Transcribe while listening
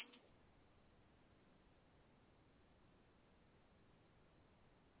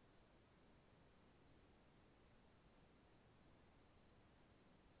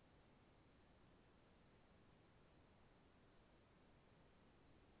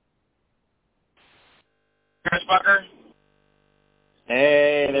motherfucker?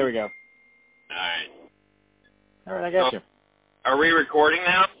 Hey, there we go. All right, I got you. Are we recording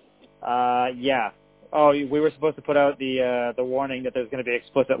now? Yeah. Oh, we were supposed to put out the warning that there's going to be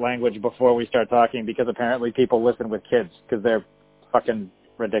explicit language before we start talking because apparently people listen with kids because they're fucking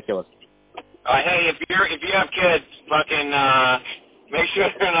ridiculous. Hey, if you have kids, fucking make sure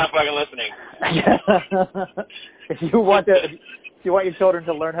they're not fucking listening. If you want your children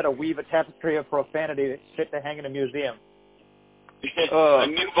to learn how to weave a tapestry of profanity that's fit to hang in a museum. A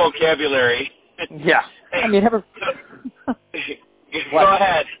new vocabulary. Yeah. I mean, Go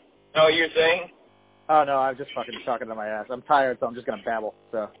ahead. Oh, you're saying? Oh, no, I'm just fucking talking to my ass. I'm tired, so I'm just going to babble.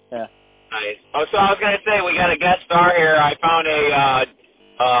 So, yeah. Nice. Oh, so I was going to say, we got a guest star here. I found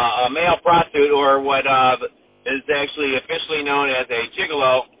a male prostitute, or what is actually officially known as a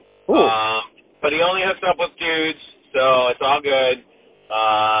gigolo. But he only hooks up with dudes, so it's all good.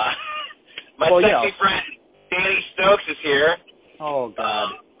 My sexy friend, Danny Stokes, is here. Oh,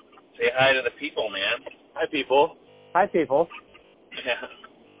 God. Say hi to the people, man. Hi, people. Hi, people. Yeah.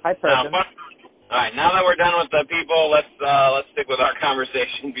 Hi, person. All right, now that we're done with the people, let's stick with our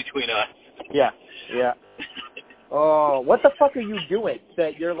conversation between us. Yeah. Oh, what the fuck are you doing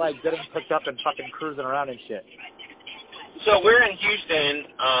that you're, like, getting picked up and fucking cruising around and shit? So we're in Houston.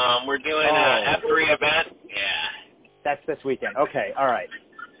 We're doing an F3 event. Yeah. That's this weekend. Okay, all right.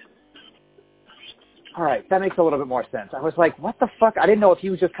 All right, that makes a little bit more sense. I was like, what the fuck? I didn't know if he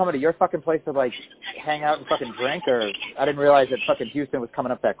was just coming to your fucking place to, like, hang out and fucking drink, or I didn't realize that fucking Houston was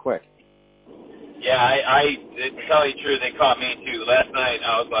coming up that quick. Yeah, I to tell you the truth, they called me, too. Last night,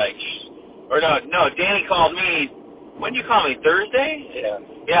 I was like, no, Danny called me. When did you call me, Thursday? Yeah.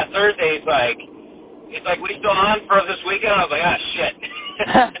 Yeah, Thursday. It's like, what are you still on for this weekend? I was like, shit.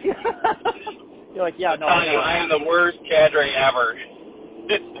 You're like, yeah, no. I am the worst cadre ever.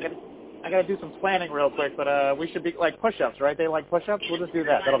 I gotta do some planning real quick, but we should be like push-ups, right? They like push-ups. We'll just do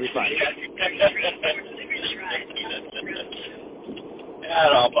that. That'll be fine. Yeah,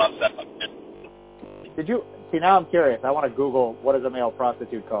 it all buffs up. Did you see? Now I'm curious. I want to Google what is a male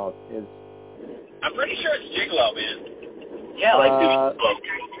prostitute called. I'm pretty sure it's gigolo, man. Yeah, like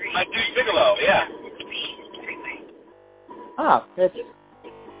Deuce Bigelow. Yeah. It's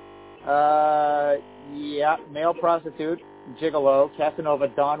yeah, male prostitute. Gigolo, Casanova,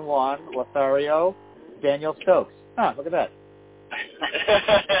 Don Juan, Lothario, Daniel Stokes. Look at that.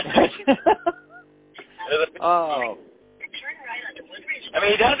 Oh. I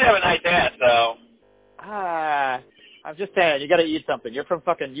mean, he does have a nice ass, though. I'm just saying, you gotta eat something. You're from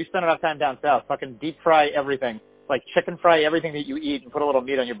you spend enough time down south. Fucking deep fry everything. Like chicken fry everything that you eat and put a little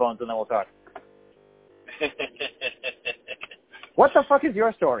meat on your bones and then we'll talk. What the fuck is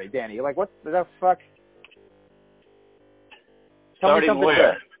your story, Danny? Like, what the fuck? Tell me something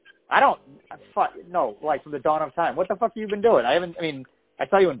good. No, like from the dawn of time. What the fuck have you been doing? I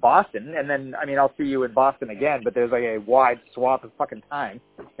saw you in Boston, and then, I'll see you in Boston again, but there's like a wide swath of fucking time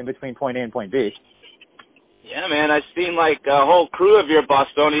in between point A and point B. Yeah, man, I seen like a whole crew of your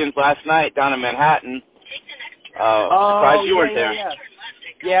Bostonians last night down in Manhattan. Surprised you weren't there.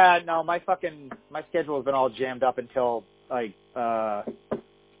 Yeah, no, my schedule has been all jammed up until, like,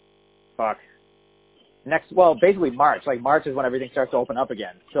 basically March. Like, March is when everything starts to open up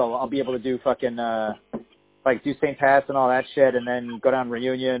again. So I'll be able to do fucking, do St. Pat's and all that shit, and then go down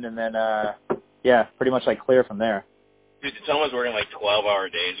Reunion, and then, pretty much, like, clear from there. Dude, someone's working, like, 12-hour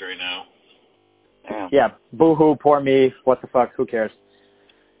days right now. Damn. Yeah, boo-hoo, poor me, what the fuck, who cares?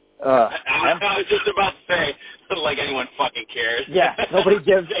 I was just about to say, like anyone fucking cares. Yeah, nobody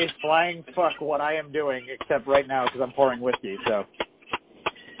gives a flying fuck what I am doing, except right now, because I'm pouring whiskey, so...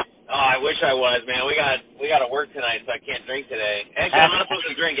 Oh, I wish I was, man. We got to work tonight, so I can't drink today. Actually, I'm not supposed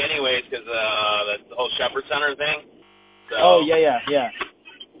to drink anyways because the whole Shepherd Center thing. So, yeah.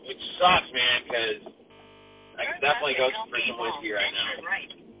 Which sucks, man, because I could definitely go for some whiskey right now.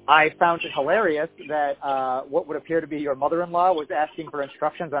 I found it hilarious that what would appear to be your mother-in-law was asking for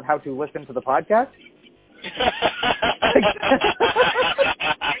instructions on how to listen to the podcast.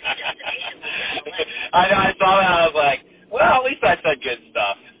 I know, I saw that. I was like, well, at least I said good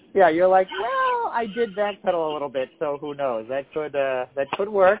stuff. Yeah, you're like, well, I did backpedal a little bit, so who knows? That could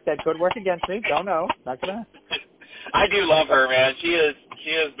work. That could work against me. Don't know. Not gonna. I do love her, man. She has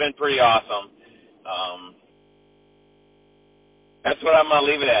been pretty awesome. That's what I'm gonna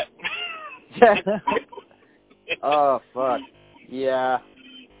leave it at. Oh fuck. Yeah.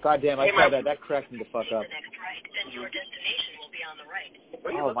 Goddamn, I saw that. That cracked me the fuck up.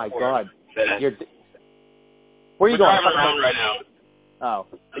 Oh my god. Where are you going? Around right now. Oh,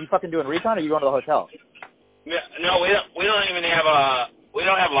 are you fucking doing recon, or are you going to the hotel? No, we don't even have we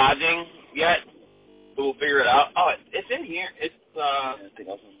don't have lodging yet. we'll figure it out. Oh, it's in here. It's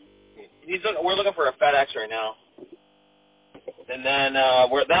we're looking for a FedEx right now, and then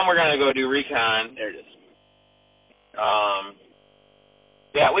we're gonna go do recon. There it is.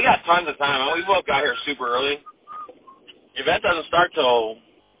 Yeah, we got tons of time. We both got here super early. The event doesn't start till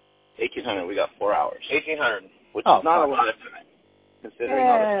 1800. We got 4 hours. 1800, which is not a lot of time considering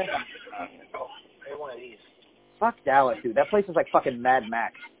all the traffic around here. Oh, I have one of these. Fuck Dallas, dude. That place is like fucking Mad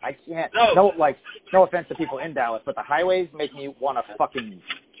Max. I can't. No, no offense to people in Dallas, but the highways make me want to fucking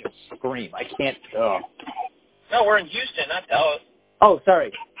just scream. I can't. Ugh. No, we're in Houston, not Dallas. Oh,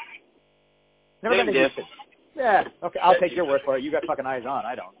 sorry. Never Same been to Houston. Yeah. Okay, I'll take your word for it. You got fucking eyes on.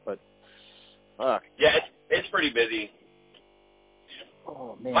 I don't. But fuck. Yeah, it's pretty busy.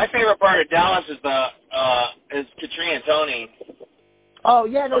 Oh man. My favorite part of Dallas is is Katrina and Tony. Oh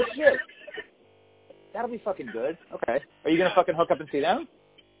yeah, no shit. That'll be fucking good. Okay. Are you gonna fucking hook up and see them?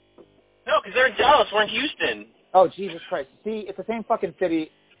 No, because they're in Dallas. We're in Houston. Oh Jesus Christ! See, it's the same fucking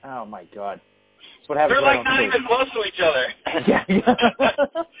city. Oh my God. That's what happens. They're like not even close to each other. Yeah.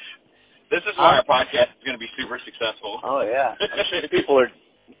 This is why our podcast is going to be super successful. Oh yeah. People are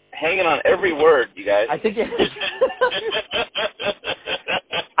hanging on every word, you guys. I think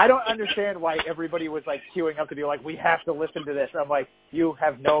I don't understand why everybody was like queuing up to be like, we have to listen to this. I'm like, you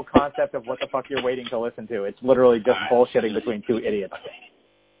have no concept of what the fuck you're waiting to listen to. It's literally just bullshitting between two idiots.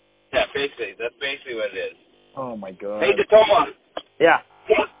 Yeah, basically. That's basically what it is. Oh my God. Hey, Tacoma. Yeah.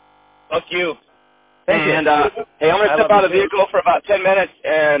 Fuck you. Thank you. And hey, I'm gonna step out of the vehicle for about 10 minutes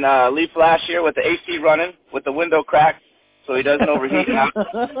and leave Flash here with the AC running, with the window cracked, so he doesn't overheat.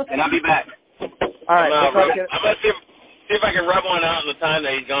 And I'll be back. All right. I'm gonna see if I can rub one out in the time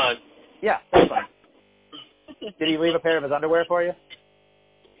that he's gone. Yeah, that's fine. Did he leave a pair of his underwear for you?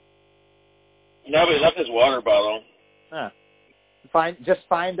 No, but he left his water bottle. Huh. Just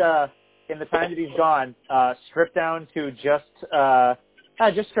find in the time that he's gone, strip down to just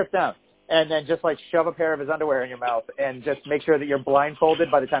strip down. And then just, like, shove a pair of his underwear in your mouth and just make sure that you're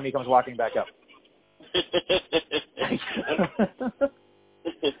blindfolded by the time he comes walking back up.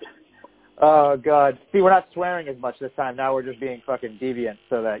 Oh, God. See, we're not swearing as much this time. Now we're just being fucking deviant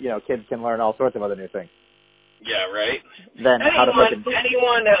so that, kids can learn all sorts of other new things. Yeah, right? Then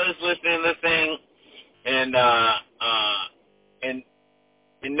anyone that was listening to this thing and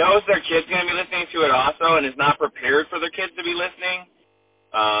knows their kid's going to be listening to it also and is not prepared for their kids to be listening,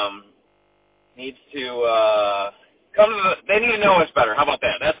 needs to they need to know us better. How about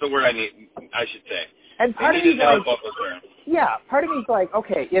that? That's the word I should say. And part of me's like, yeah, part of me's like,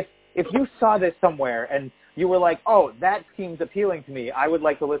 okay, if you saw this somewhere and you were like, oh, that seems appealing to me, I would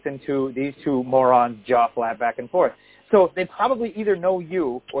like to listen to these two morons jaw flap back and forth. So they probably either know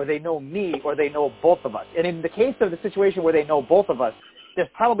you or they know me or they know both of us. And in the case of the situation where they know both of us, there's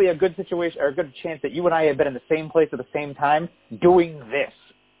probably a good situation or a good chance that you and I have been in the same place at the same time doing this.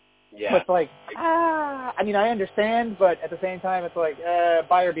 Yeah. So it's like, I mean, I understand, but at the same time, it's like,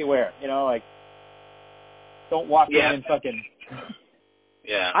 buyer beware. Like, don't walk in and fucking.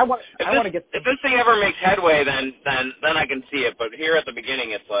 Yeah. I want to get. If this thing ever makes headway, then I can see it. But here at the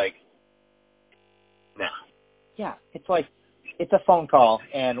beginning, it's like, no. Yeah, it's like, it's a phone call,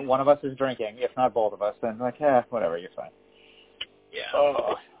 and one of us is drinking. If not both of us, then like, whatever, you're fine. Yeah.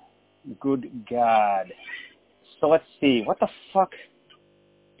 Oh, good God. So let's see. What the fuck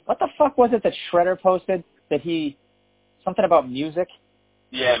was it that Shredder posted that something about music?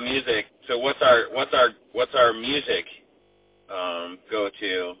 Yeah, music. So what's our music go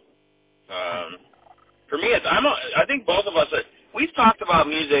to? For me, I think both of us we've talked about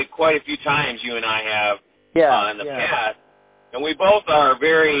music quite a few times. You and I have in the past, and we both are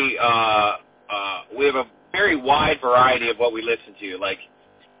very we have a very wide variety of what we listen to. Like,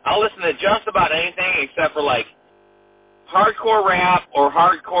 I'll listen to just about anything except for like hardcore rap or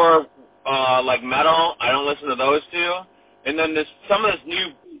hardcore like metal. I don't listen to those two. And then some of this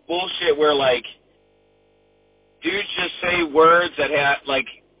new bullshit where like dudes just say words that have like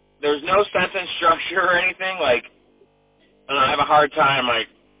there's no sentence structure or anything. Like, I have a hard time like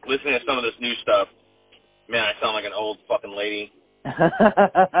listening to some of this new stuff. Man, I sound like an old fucking lady.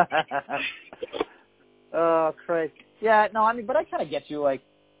 Oh Christ! Yeah, no, I mean, but I kind of get you. Like,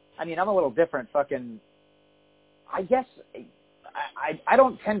 I mean, I'm a little different. Fucking, I guess I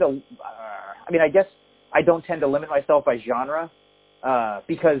don't tend to. I mean, I guess I don't tend to limit myself by genre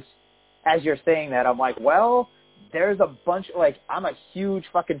because, as you're saying that, I'm like, well, there's a bunch. Like, I'm a huge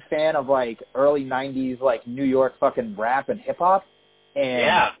fucking fan of like early '90s like New York fucking rap and hip hop.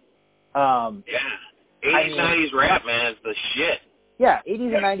 And 80s, 90s rap, man, is the shit. Yeah,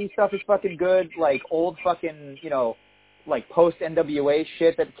 80s and 90s stuff is fucking good. Like, old fucking, like, post-NWA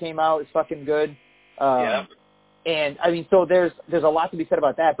shit that came out is fucking good. And, I mean, so there's a lot to be said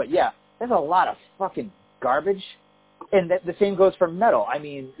about that. But, yeah, there's a lot of fucking garbage. And the same goes for metal. I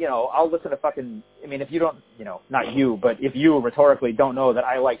mean, you know, I'll listen to fucking, I mean, if you don't, you know, not you, but if you rhetorically don't know that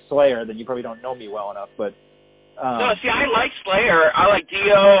I like Slayer, then you probably don't know me well enough. But no, see, I like Slayer. I like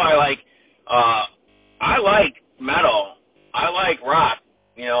Dio. I like metal. I like rock,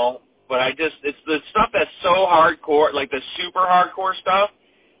 you know, but it's the stuff that's so hardcore, like the super hardcore stuff.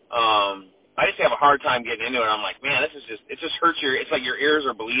 I just have a hard time getting into it. I'm like, man, it just hurts it's like your ears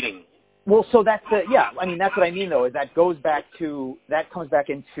are bleeding. Well, so that's I mean, that's what I mean, though, is that comes back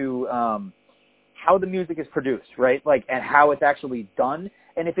into how the music is produced, right? Like, and how it's actually done.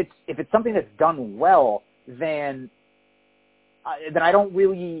 And if it's something that's done well, then I don't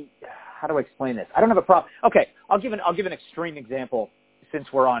really, how do I explain this? I don't have a problem. Okay, I'll give an extreme example since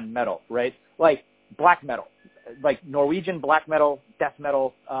we're on metal, right? Like black metal, like Norwegian black metal, death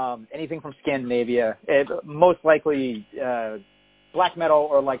metal, anything from Scandinavia, most likely black metal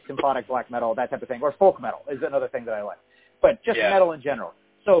or like symphonic black metal, that type of thing, or folk metal is another thing that I like. But just metal in general.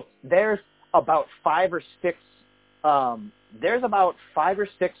 So there's about five or six fucking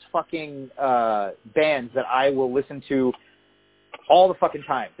bands that I will listen to all the fucking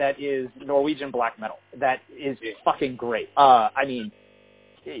time. That is Norwegian black metal. That is fucking great. I mean,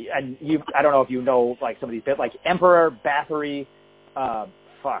 and I don't know if you know like some of these bits, like Emperor, Bathory,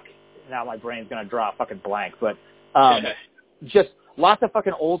 fuck. Now my brain's gonna draw a fucking blank, but just lots of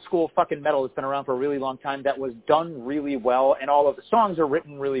fucking old school fucking metal that's been around for a really long time that was done really well, and all of the songs are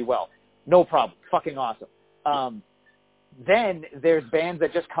written really well. No problem. Fucking awesome. Then there's bands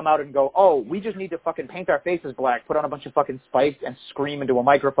that just come out and go, oh, we just need to fucking paint our faces black, put on a bunch of fucking spikes and scream into a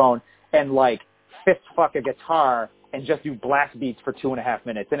microphone and like fist fuck a guitar and just do blast beats for 2.5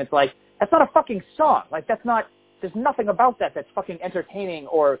 minutes. And it's like, that's not a fucking song. Like there's nothing about that that's fucking entertaining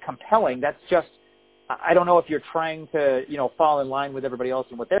or compelling. That's just, I don't know if you're trying to, you know, fall in line with everybody else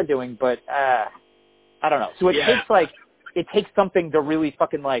and what they're doing, but I don't know. So it takes something to really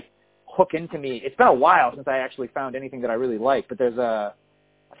fucking like hook into me. It's been a while since I actually found anything that I really like, but I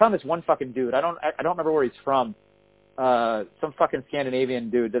found this one fucking dude. I don't remember where he's from. Some fucking Scandinavian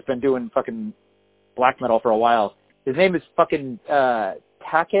dude that's been doing fucking black metal for a while. His name is fucking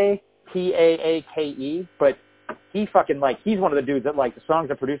Take, Taake, but he fucking like, he's one of the dudes that like the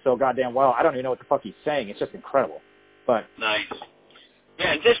songs are produced so goddamn well. I don't even know what the fuck he's saying. It's just incredible. But nice.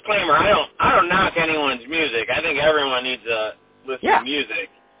 Yeah, and disclaimer, I don't knock anyone's music. I think everyone needs to listen to music.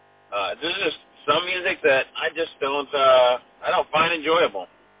 There's just some music that I just don't find enjoyable.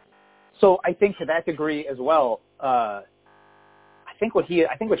 So I think to that degree as well, I think what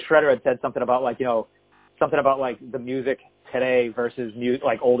Shredder had said something about like, you know, something about like the music today versus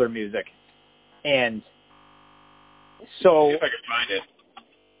like older music. And so see if I can find it.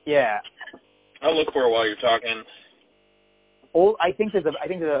 Yeah. I'll look for it while you're talking. I think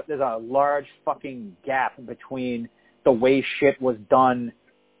there's a large fucking gap between the way shit was done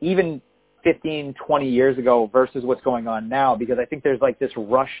even 15, 20 years ago versus what's going on now, because I think there's like this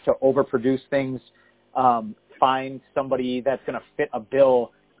rush to overproduce things, find somebody that's going to fit a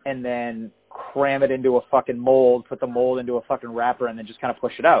bill and then cram it into a fucking mold, put the mold into a fucking wrapper and then just kind of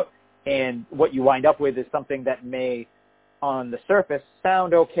push it out. And what you wind up with is something that may on the surface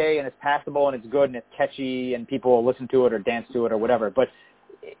sound okay and it's passable and it's good and it's catchy and people will listen to it or dance to it or whatever. But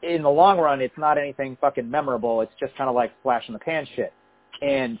in the long run, it's not anything fucking memorable. It's just kind of like flash in the pan shit.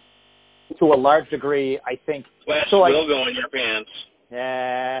 And to a large degree, I think... Flash will go in your pants.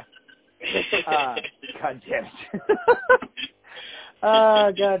 Yeah. God damn it.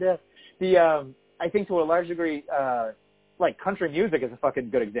 God damn. I think to a large degree, like country music is a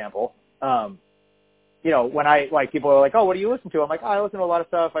fucking good example. You know, when people are like, oh, what do you listen to? I'm like, oh, I listen to a lot of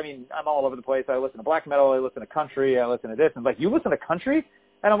stuff. I mean, I'm all over the place. I listen to black metal. I listen to country. I listen to this. And like, you listen to country?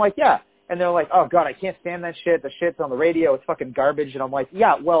 And I'm like, yeah. And they're like, oh, God, I can't stand that shit. The shit's on the radio. It's fucking garbage. And I'm like,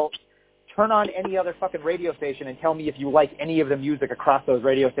 yeah, well, turn on any other fucking radio station and tell me if you like any of the music across those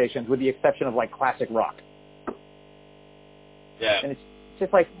radio stations with the exception of, like, classic rock. Yeah. And it's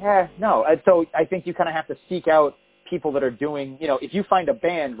just like, no. And so I think you kind of have to seek out people that are doing, you know, if you find a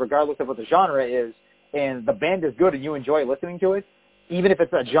band, regardless of what the genre is, and the band is good and you enjoy listening to it, even if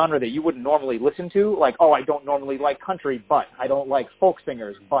it's a genre that you wouldn't normally listen to, like, oh, I don't normally like country, but I don't like folk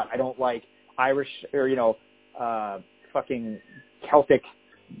singers, but I don't like Irish or, you know, fucking Celtic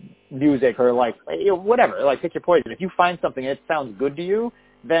music or like, you know, whatever, like pick your poison. If you find something and it sounds good to you,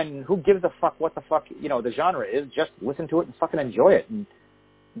 then who gives a fuck what the fuck, you know, the genre is? Just listen to it and fucking enjoy it and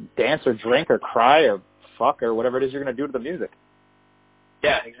dance or drink or cry or fuck or whatever it is you're going to do to the music.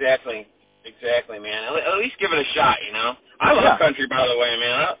 Yeah, exactly. Exactly, man. At least give it a shot, you know? I love country, by the way,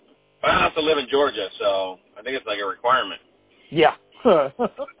 man. But I also live in Georgia, so I think it's like a requirement. Yeah.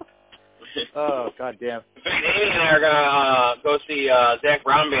 Oh, goddamn. In fact, Amy and I are gonna go see Zach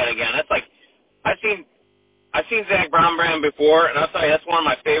Brown Band again. That's like I've seen Zach Brown Band before, and I'll tell you that's one of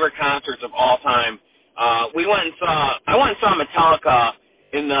my favorite concerts of all time. I went and saw Metallica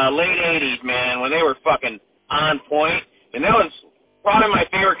in the late '80s, man, when they were fucking on point, and that was probably my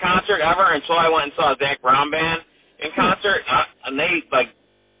favorite concert ever until I went and saw Zach Brown Band in concert, and they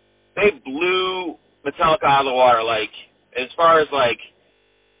blew Metallica out of the water. Like as far as like.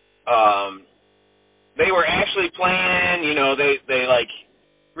 They were actually playing, you know, they like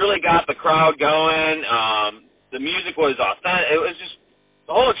really got the crowd going. The music was authentic. It was just,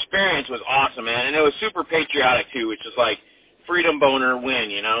 the whole experience was awesome, man. And it was super patriotic, too, which is like freedom boner win,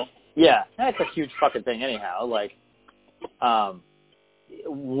 you know? Yeah, that's a huge fucking thing anyhow. Like, I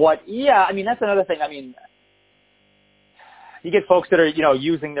mean, that's another thing. I mean, you get folks that are, you know,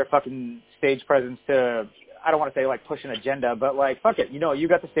 using their fucking stage presence to, I don't want to say, like, push an agenda, but, like, fuck it. You know, you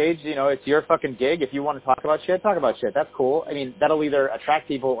got the stage. You know, it's your fucking gig. If you want to talk about shit, talk about shit. That's cool. I mean, that'll either attract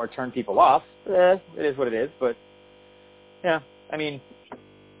people or turn people off. It is what it is, but, yeah. I mean, I'm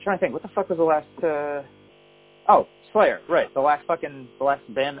trying to think. What the fuck was the last, Slayer. Right. The last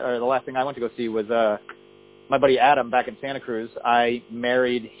thing I went to go see was, my buddy Adam back in Santa Cruz. I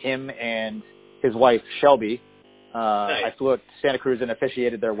married him and his wife, Shelby. Nice. I flew out to Santa Cruz and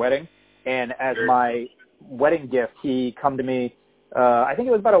officiated their wedding. And as my wedding gift, he come to me, I think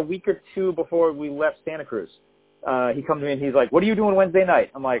it was about a week or two before we left Santa Cruz. He come to me and he's like, what are you doing Wednesday night?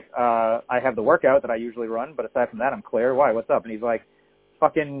 I'm like, I have the workout that I usually run, but aside from that, I'm clear. Why? What's up? And he's like,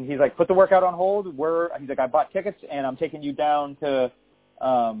 put the workout on hold. He's like, I bought tickets and I'm taking you down to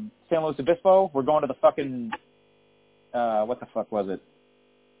San Luis Obispo. We're going to the fucking, what the fuck was it?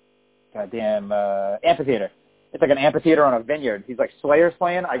 Goddamn, amphitheater. It's like an amphitheater on a vineyard. He's like, Slayer's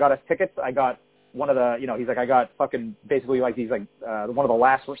playing. I got us tickets. I got one of the, you know, he's like, I got fucking basically like these like one of the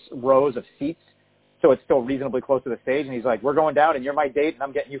last rows of seats, so it's still reasonably close to the stage. And he's like, we're going down, and you're my date, and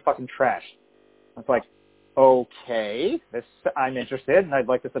I'm getting you fucking trashed. I was like, okay, I'm interested, and I'd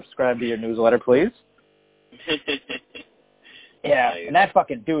like to subscribe to your newsletter, please. Yeah, and that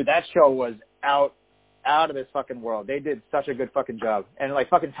fucking dude, that show was out of this fucking world. They did such a good fucking job, and like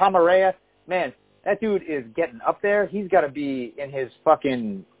fucking Tom Araya, man, that dude is getting up there. He's got to be in his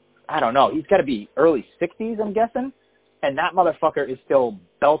fucking, I don't know, he's got to be early 60s, I'm guessing. And that motherfucker is still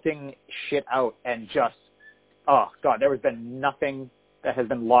belting shit out and just, oh, God, there has been nothing that has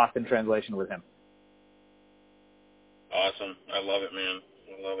been lost in translation with him. Awesome. I love it, man.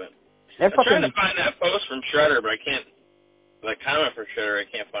 I love it. I'm trying to find that post from Shredder, but I can't, the comment for Shredder, I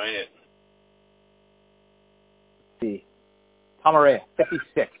can't find it. Let's see. Tom Araya,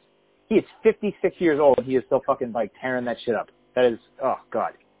 56. He is 56 years old, and he is still fucking, like, tearing that shit up. That is, oh,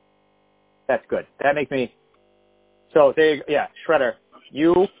 God. That's good. That makes me, so, there you go. Yeah, Shredder,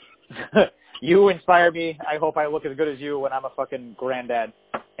 you inspire me. I hope I look as good as you when I'm a fucking granddad.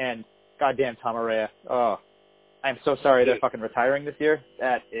 And goddamn Tom Araya. Oh, I'm so sorry they're fucking retiring this year.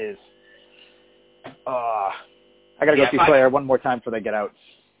 That is, I gotta go see Slayer one more time before they get out.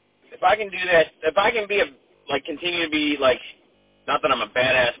 If I can do that, if I can be continue to be like, not that I'm a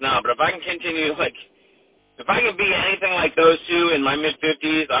badass now, but if I can continue, like, if I can be anything like those two in my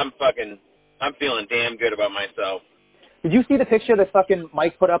mid-50s, I'm feeling damn good about myself. Did you see the picture that fucking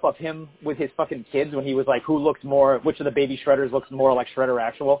Mike put up of him with his fucking kids when he was like, which of the baby Shredders looks more like Shredder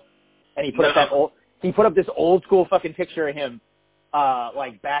Actual? And he put up this old school fucking picture of him,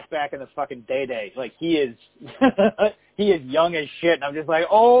 like back in the fucking day. Like he is young as shit. And I'm just like,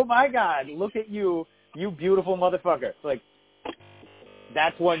 oh my God, look at you beautiful motherfucker. Like,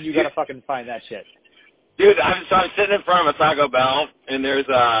 that's when you gotta fucking find that shit. Dude, I'm sitting in front of a Taco Bell, and there's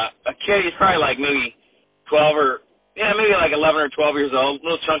a kid, he's probably like maybe 11 or 12 years old,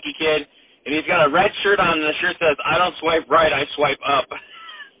 little chunky kid, and he's got a red shirt on, and the shirt says, I don't swipe right, I swipe up.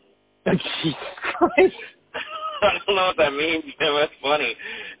 Jesus Christ. I don't know what that means, man. That's funny.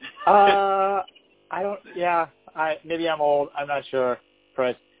 Maybe I'm old, I'm not sure,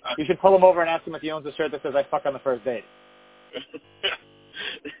 Chris. You should pull him over and ask him if he owns a shirt that says, I fuck on the first date.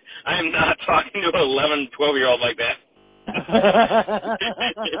 I am not talking to an 11, 12-year-old like that.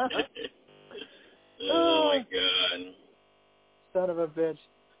 Oh, my God. Son of a bitch.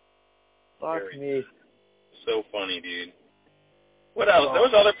 Fuck me. So funny, dude. What else? There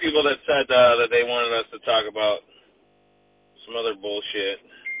was other people that said that they wanted us to talk about some other bullshit.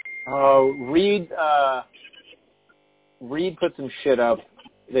 Oh, Reed put some shit up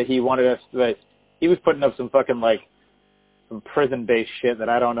that he wanted us to, he was putting up some fucking, like, some prison-based shit that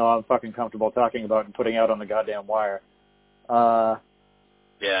I don't know I'm fucking comfortable talking about and putting out on the goddamn wire.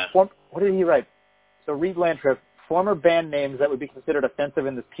 Yeah. What did he write? So Reed Landtrip, former band names that would be considered offensive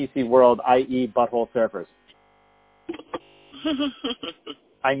in this PC world, i.e. Butthole Surfers.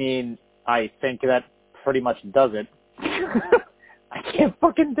 I mean, I think that pretty much does it. I can't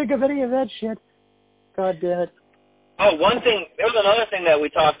fucking think of any of that shit. God damn it. Oh, one thing, there was another thing that we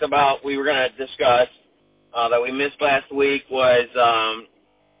talked about we were going to discuss that we missed last week was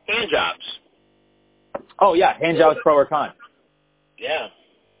hand jobs. Oh, yeah, hand jobs, pro or con? Yeah.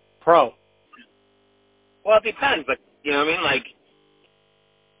 Pro. Well, it depends, but, you know what I mean? Like,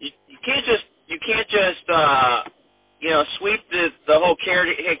 you can't just sweep the whole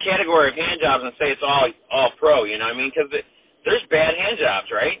category of hand jobs and say it's all pro, you know what I mean? Because there's bad hand jobs,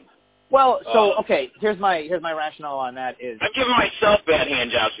 right? Well, so, okay, here's my rationale on that is... I've given myself bad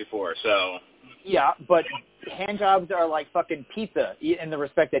hand jobs before, so... Yeah, but hand jobs are like fucking pizza in the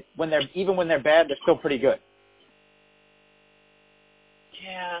respect that even when they're bad, they're still pretty good.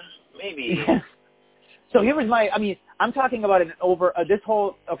 Yeah, maybe. So here was I'm talking about this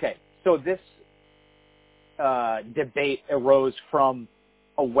whole, okay, so this debate arose from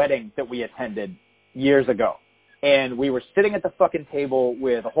a wedding that we attended years ago. And we were sitting at the fucking table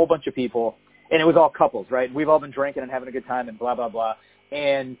with a whole bunch of people, and it was all couples, right? We've all been drinking and having a good time and blah, blah, blah.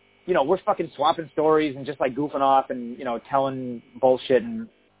 And, you know, we're fucking swapping stories and just like goofing off and, you know, telling bullshit. And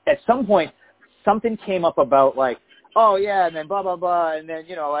at some point, something came up about like, oh, yeah, and then blah, blah, blah, and then,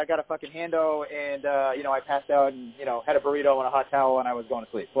 you know, I got a fucking hando, and, you know, I passed out and, you know, had a burrito and a hot towel, and I was going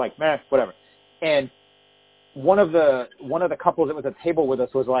to sleep. Like, meh, whatever. And one of the couples that was at the table with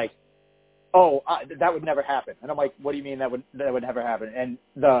us was like, oh, that would never happen. And I'm like, what do you mean that would never happen? And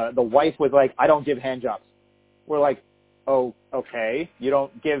the wife was like, I don't give hand jobs. We're like, oh, okay, you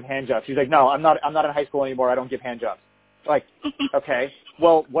don't give hand jobs. She's like, no, I'm not in high school anymore. I don't give hand jobs. Like, okay,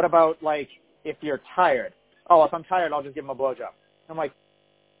 well, what about, like, if you're tired? Oh, if I'm tired, I'll just give him a blowjob. I'm like,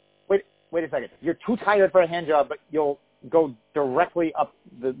 wait a second. You're too tired for a hand job, but you'll go directly up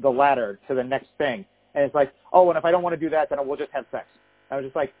the ladder to the next thing. And it's like, oh, and if I don't want to do that, then we'll just have sex. I was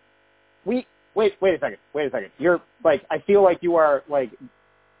just like, wait a second. You're like, I feel like you are like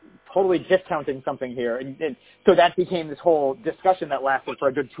totally discounting something here. And so that became this whole discussion that lasted for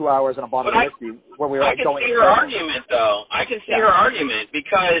a good 2 hours on a bottle of whiskey where we were like going. I can see her argument, though. I can see her argument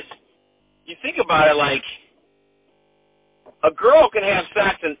because you think about it, like, a girl can have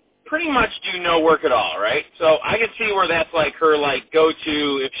sex and pretty much do no work at all, right? So I can see where that's like her like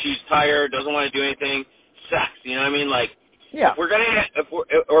go-to if she's tired, doesn't want to do anything, sex. You know what I mean? Like, yeah. If we're gonna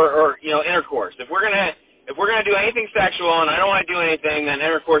or you know, intercourse. If we're gonna do anything sexual and I don't want to do anything, then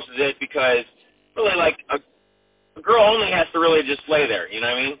intercourse is it, because really like a girl only has to really just lay there. You know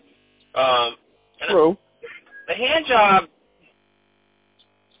what I mean? True. The hand job,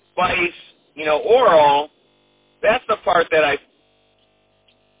 slice, you know, oral. That's the part that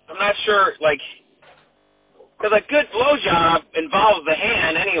I'm not sure, like, because a good blowjob involves the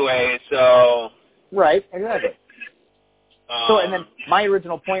hand anyway, so. Right, exactly. So, and then my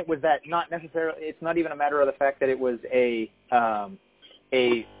original point was that not necessarily, it's not even a matter of the fact that it was a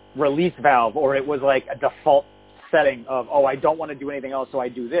release valve, or it was like a default setting of, oh, I don't want to do anything else, so I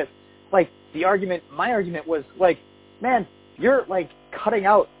do this. Like, my argument was like, man, you're like cutting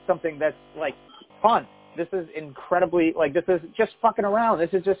out something that's like fun. This is incredibly, like, this is just fucking around. This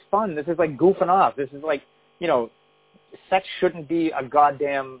is just fun. This is like goofing off. This is like, you know, sex shouldn't be a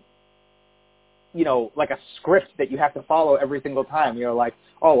goddamn, you know, like a script that you have to follow every single time. You're like,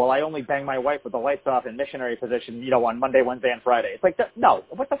 oh, well, I only bang my wife with the lights off in missionary position, you know, on Monday, Wednesday, and Friday. It's like, no,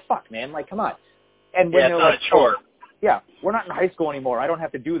 what the fuck, man? Like, come on. And when yeah, they're it's like, not a chore. Oh, yeah, we're not in high school anymore. I don't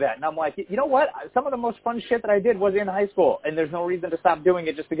have to do that. And I'm like, you know what? Some of the most fun shit that I did was in high school, and there's no reason to stop doing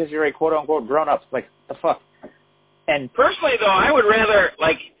it just because you're a quote-unquote grown-up. Like, the fuck? And personally, though, I would rather,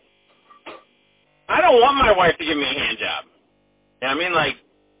 like, I don't want my wife to give me a hand job. You know what I mean? Like,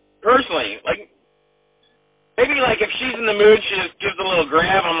 personally, like, maybe, like, if she's in the mood, she just gives a little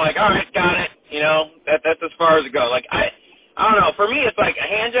grab. I'm like, all right, got it. You know, that's as far as it goes. Like, I don't know. For me, it's like a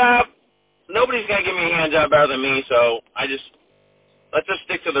hand job. Nobody's going to give me a hand job better than me, so let's just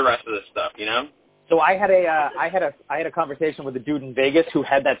stick to the rest of this stuff, you know? So I had a conversation with a dude in Vegas who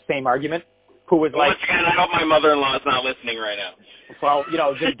had that same argument, who was like, once again, I hope my mother-in-law is not listening right now. Well, you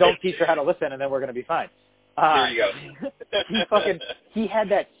know, just don't teach her how to listen, and then we're going to be fine. There you go. he had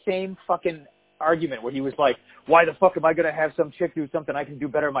that same fucking argument where he was like, why the fuck am I going to have some chick do something I can do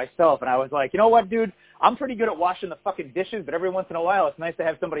better myself? And I was like, you know what, dude? I'm pretty good at washing the fucking dishes, but every once in a while it's nice to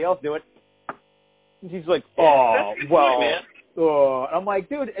have somebody else do it. And he's like, oh, well. Man. Oh. I'm like,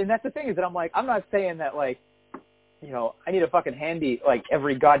 dude, and that's the thing is that I'm like, I'm not saying that, like, you know, I need a fucking handy, like,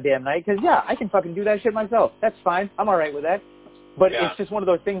 every goddamn night, because, yeah, I can fucking do that shit myself. That's fine. I'm all right with that. But it's just one of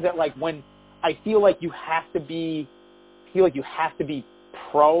those things that, like, when I feel like you have to be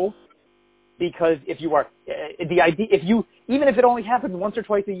pro, because if you are even if it only happens once or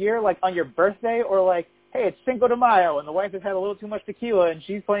twice a year, like on your birthday, or like, hey, it's Cinco de Mayo and the wife has had a little too much tequila and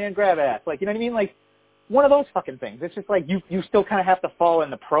she's playing grab ass, like, you know what I mean? Like, one of those fucking things. It's just like you still kind of have to fall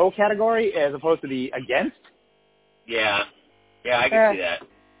in the pro category as opposed to the against. Yeah, I can see that.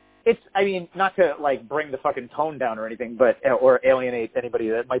 It's, I mean, not to, like, bring the fucking tone down or anything, but, or alienate anybody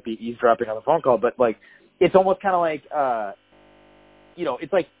that might be eavesdropping on the phone call, but, like, it's almost kind of like, you know,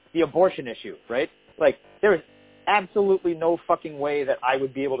 it's like the abortion issue, right? Like, there is absolutely no fucking way that I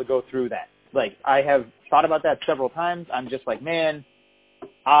would be able to go through that. Like, I have thought about that several times. I'm just like, man,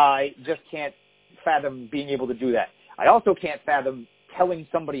 I just can't fathom being able to do that. I also can't fathom telling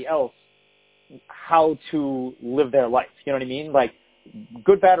somebody else how to live their life. You know what I mean? Like,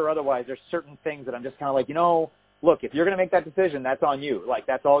 good, bad, or otherwise, there's certain things that I'm just kind of like, you know, look, if you're going to make that decision, that's on you. Like,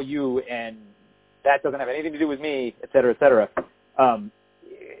 that's all you, and that doesn't have anything to do with me, et cetera, et cetera.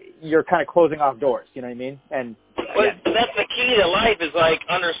 You're kind of closing off doors, you know what I mean? And that's the key to life, is, like,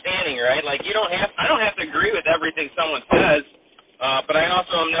 understanding, right? Like, I don't have to agree with everything someone says, but I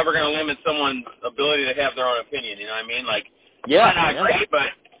also am never going to limit someone's ability to have their own opinion, you know what I mean? Like, I might not agree,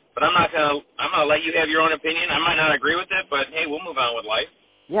 but I'm not gonna let you have your own opinion. I might not agree with it, but hey, we'll move on with life.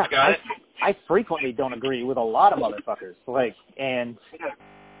 Yeah, I frequently don't agree with a lot of motherfuckers. Like, and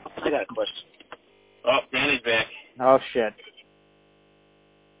I got a question. Oh, Danny's back. Oh shit.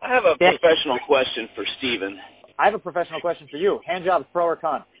 I have a professional question for Steven. I have a professional question for you. Hand jobs, pro or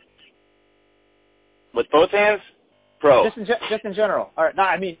con? With both hands? Pro. Just in general. All right. No,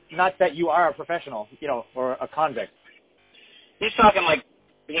 I mean, not that you are a professional, you know, or a convict. He's talking like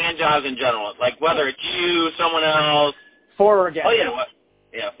hand jobs in general, like whether it's you, someone else. For or against? Oh, yeah.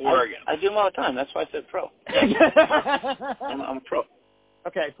 Yeah, for or against. I do them all the time. That's why I said pro. I'm a pro.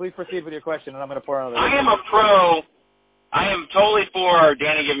 Okay, please proceed with your question, and I'm going to pour another. I am a pro. I am totally for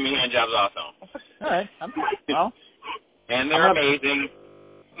Danny giving me hand jobs also. All right. Well. And they're amazing.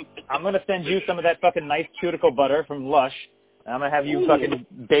 I'm going to send you some of that fucking nice cuticle butter from Lush. And I'm going to have you fucking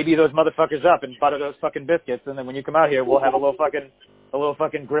baby those motherfuckers up and butter those fucking biscuits, and then when you come out here, we'll have a little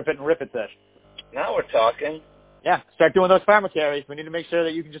fucking grip it and rip it sesh. Now we're talking. Yeah, start doing those farmer carries. We need to make sure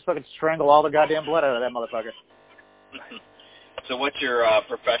that you can just fucking strangle all the goddamn blood out of that motherfucker. So what's your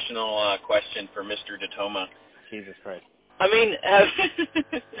professional question for Mr. Detoma? Jesus Christ. I mean,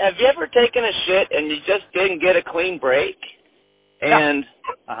 have you ever taken a shit and you just didn't get a clean break? And,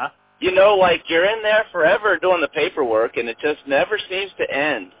 you know, like, you're in there forever doing the paperwork, and it just never seems to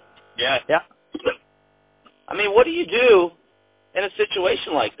end. Yeah. Yeah. I mean, what do you do in a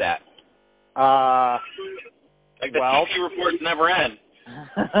situation like that? Like the TV reports never end.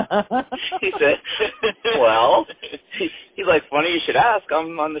 He said, well, he's like, funny you should ask.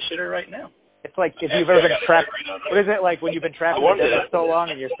 I'm on the shitter right now. It's like if you've ever been trapped. What is it like when you've been trapped in the desert so long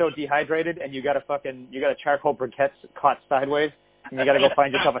and you're so dehydrated and you got a charcoal briquette caught sideways and you got to go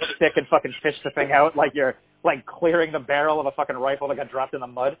find yourself a stick and fucking fish the thing out like you're like clearing the barrel of a fucking rifle that got dropped in the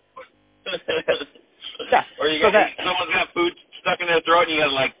mud. Yeah. Or someone's got food stuck in their throat and you got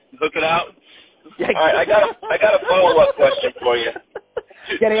to like hook it out. Yeah. All right, I got a follow-up question for you.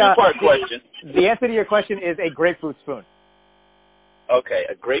 Two-part question. The answer to your question is a grapefruit spoon. Okay,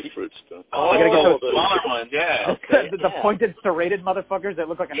 a grapefruit spoon. Oh, you gotta get those smaller ones, yeah. Okay. the pointed serrated motherfuckers that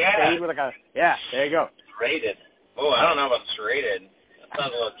look like a spade with like a, there you go. Serrated. Oh, I don't know about serrated. That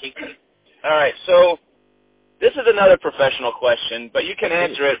sounds a little kinky. All right, so this is another professional question, but you can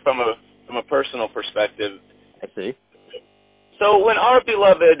answer it from a personal perspective. I see. So when our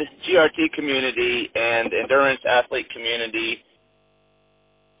beloved GRT community and endurance athlete community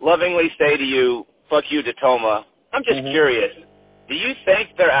lovingly say to you, fuck you, Detoma, I'm just curious. Do you think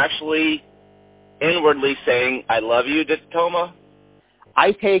they're actually inwardly saying, I love you, Detoma?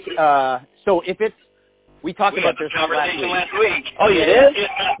 I take, so if it's, we talked about this last week. Oh, you did?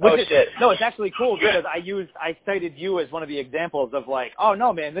 Shit. No, it's actually cool because I cited you as one of the examples of like, oh,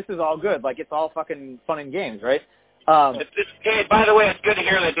 no, man, this is all good. Like, it's all fucking fun and games, right? Hey, by the way, it's good to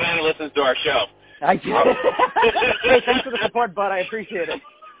hear that Danny listens to our show. I do. Hey, thanks for the support, bud. I appreciate it.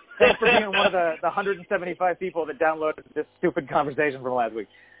 Thanks for being one of the 175 people that downloaded this stupid conversation from last week.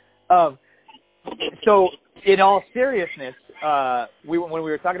 So, in all seriousness, when we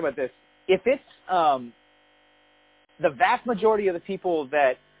were talking about this, if it's the vast majority of the people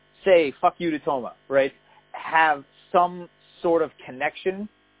that say "fuck you, Detoma," right, have some sort of connection,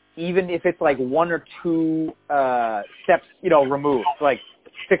 even if it's like one or two steps, removed, like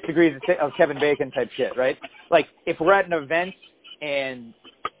 6 degrees of Kevin Bacon type shit, right? Like if we're at an event and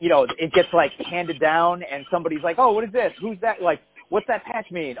it gets like handed down and somebody's like, oh, what is this? Who's that? Like what's that patch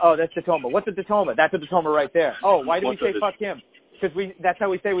mean? Oh, that's Tacoma. What's a Tacoma? That's a Tacoma right there. Oh, why do we say fuck him? Because that's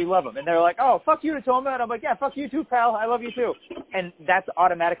how we say we love him. And they're like, oh, fuck you, Tacoma. And I'm like, yeah, fuck you too, pal. I love you too. And that's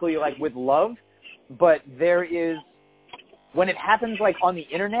automatically like with love. But there is, when it happens like on the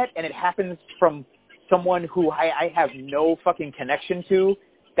internet and it happens from someone who I have no fucking connection to,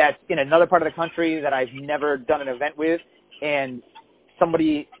 that's in another part of the country that I've never done an event with, and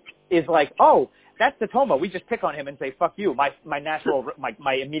somebody is like, oh, that's Tacoma. We just pick on him and say, fuck you. My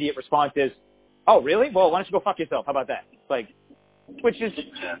immediate response is, oh, really? Well, why don't you go fuck yourself? How about that? Like, which is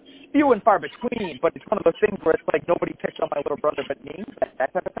few and far between, but it's one of those things where it's like nobody picks on my little brother but me,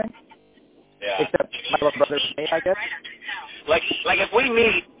 that type of thing. Yeah. Except my little brother me, I guess. Like if we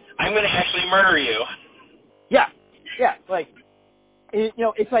meet, I'm going to actually murder you. Yeah. Like,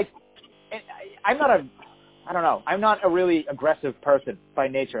 it's like, I'm not a really aggressive person by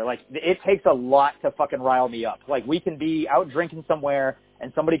nature. Like, it takes a lot to fucking rile me up. Like, we can be out drinking somewhere,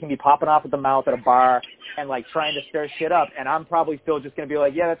 and somebody can be popping off at the mouth at a bar and, like, trying to stir shit up, and I'm probably still just going to be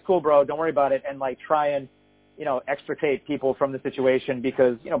like, yeah, that's cool, bro, don't worry about it, and, like, try and, extricate people from the situation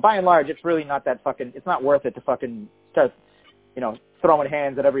because, by and large, it's really not that fucking, it's not worth it to fucking start, throwing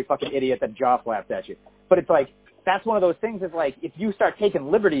hands at every fucking idiot that jaw flaps at you. But it's like, that's one of those things is like, if you start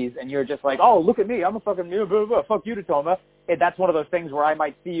taking liberties and you're just like, oh, look at me, I'm a fucking, blah, blah, blah, fuck you, Tacoma. That's one of those things where I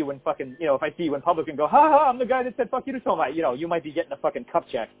might see you in fucking, if I see you in public and go, ha ha, I'm the guy that said fuck you, Tacoma. You might be getting a fucking cup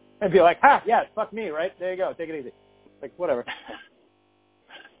check and be like, ha, yeah, fuck me, right? There you go, take it easy. Like, whatever.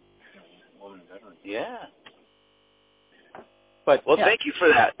 Yeah. But, well, thank you for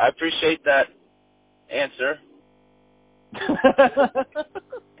that. I appreciate that answer.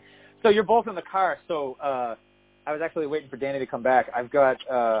 So you're both in the car, so I was actually waiting for Danny to come back. I've got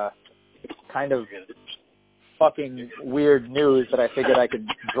kind of fucking weird news that I figured I could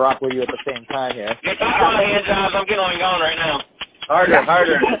drop with you at the same time here. Get my hand jobs. I'm getting going right now.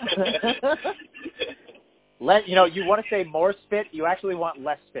 Harder. You want to say more spit, you actually want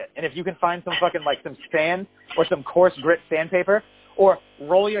less spit. And if you can find some fucking, like, some sand or some coarse grit sandpaper, or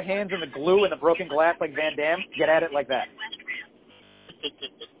roll your hands in the glue in the broken glass like Van Damme, get at it like that.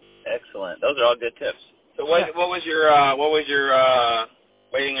 Excellent. Those are all good tips. So what was your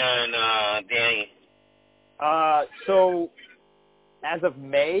waiting on Danny? So as of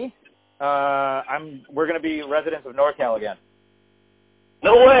May, we're going to be residents of NorCal again.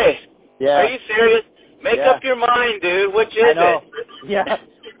 No way. Yeah. Are you serious? Make up your mind, dude. Which is it? Yeah.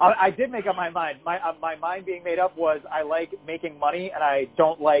 I did make up my mind. My mind being made up was I like making money and I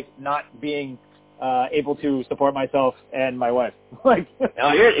don't like not being able to support myself and my wife. Like,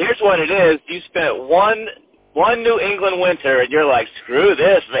 now here's what it is. You spent one New England winter and you're like, screw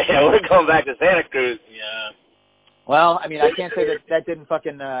this, man. We're going back to Santa Cruz. Yeah. Well, I mean, I can't say that didn't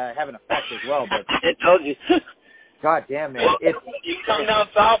fucking have an effect as well, but I told you. God damn, man. Well, you come down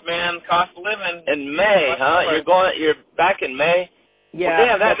south, man. Cost of living. In May, huh? You're back in May? Yeah. Well,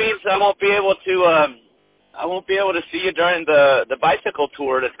 damn, that means I won't be able to see you during the bicycle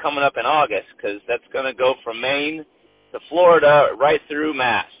tour that's coming up in August, because that's going to go from Maine to Florida right through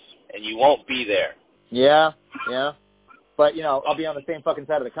Mass, and you won't be there. Yeah. But, I'll be on the same fucking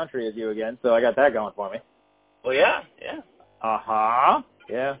side of the country as you again, so I got that going for me. Well, yeah. Uh-huh.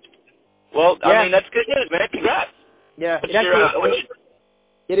 Yeah. Well, I mean, that's good news, man. Congrats. Yeah.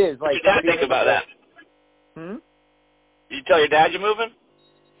 It is. What did your dad think about that? Hmm? Did you tell your dad you're moving?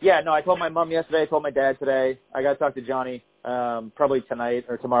 Yeah, no, I told my mom yesterday. I told my dad today. I got to talk to Johnny probably tonight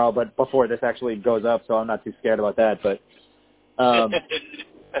or tomorrow, but before this actually goes up, so I'm not too scared about that. But,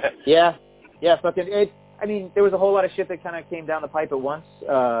 yeah, fucking it. I mean, there was a whole lot of shit that kind of came down the pipe at once.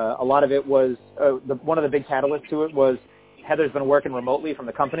 A lot of it was, one of the big catalysts to it was Heather's been working remotely from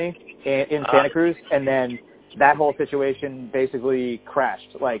the company in Santa Cruz, and then that whole situation basically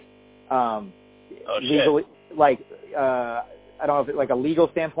crashed. Like, legally, like, I don't know if it's like a legal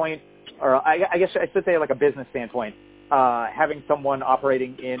standpoint, or I guess I should say like a business standpoint. Having someone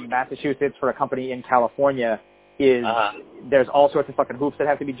operating in Massachusetts for a company in California is, there's all sorts of fucking hoops that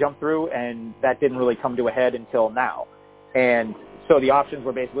have to be jumped through, and that didn't really come to a head until now. And so the options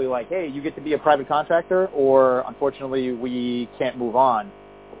were basically like, hey, you get to be a private contractor, or unfortunately we can't move on.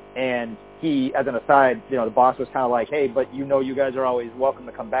 And he, as an aside, the boss was kind of like, hey, but you guys are always welcome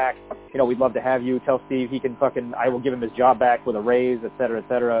to come back. We'd love to have you. Tell Steve he can I will give him his job back with a raise, et cetera, et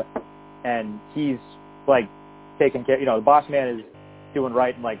cetera. And he's, like, taking care, the boss man is doing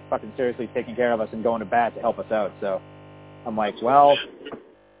right and, like, fucking seriously taking care of us and going to bat to help us out. So I'm like, well,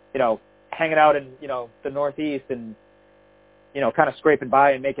 hanging out in, the Northeast and, kind of scraping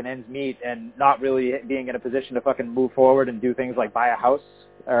by and making ends meet and not really being in a position to fucking move forward and do things like buy a house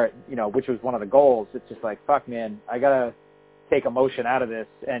or, which was one of the goals. It's just like, fuck, man, I gotta take emotion out of this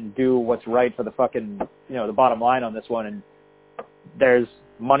and do what's right for the fucking, the bottom line on this one. And there's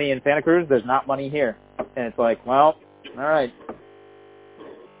money in Santa Cruz, there's not money here. And it's like, well, all right.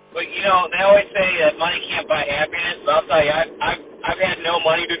 But, they always say that money can't buy happiness, but I'll tell you, I've had no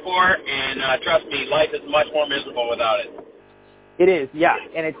money before, and trust me, life is much more miserable without it. It is, yeah.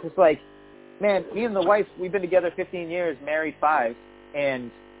 And it's just like, man, me and the wife, we've been together 15 years, married 5, and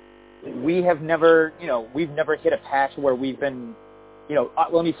we have never, we've never hit a patch where we've been,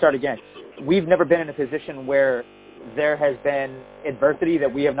 let me start again. We've never been in a position where there has been adversity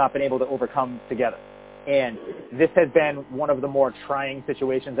that we have not been able to overcome together. And this has been one of the more trying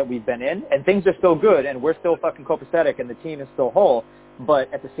situations that we've been in. And things are still good, and we're still fucking copacetic, and the team is still whole. But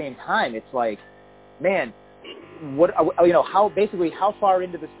at the same time, it's like, man, how far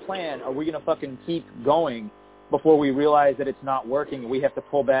into this plan are we going to fucking keep going before we realize that it's not working? We have to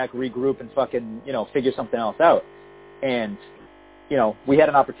pull back, regroup, and fucking, figure something else out. And, we had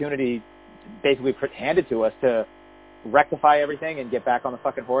an opportunity basically handed to us to rectify everything and get back on the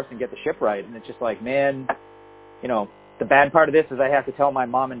fucking horse and get the ship right. And it's just like, man, the bad part of this is I have to tell my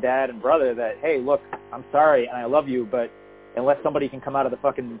mom and dad and brother that, hey, look, I'm sorry and I love you, but unless somebody can come out of the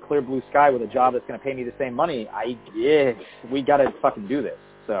fucking clear blue sky with a job that's going to pay me the same money, we got to fucking do this.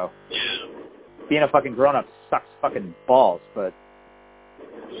 So being a fucking grown-up sucks fucking balls, but.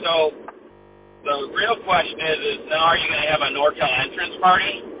 So the real question is now are you going to have a NorCal entrance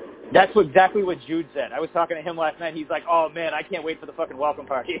party? That's exactly what Jude said. I was talking to him last night. He's like, oh, man, I can't wait for the fucking welcome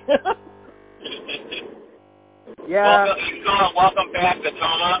party. Yeah. You call it welcome back to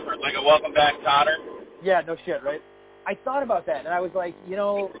Toma, or like a welcome back Cotter? Yeah, no shit, right? I thought about that, and I was like,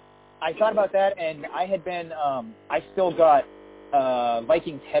 I thought about that, and I had been, I still got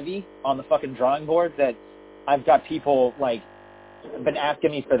Vikings Heavy on the fucking drawing board that I've got people, like, been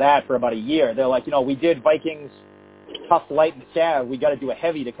asking me for that for about a year. They're like, we did Vikings Tough, Light, and Scav. We got to do a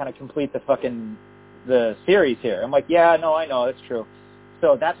Heavy to kind of complete the series here. I'm like, yeah, no, I know, that's true.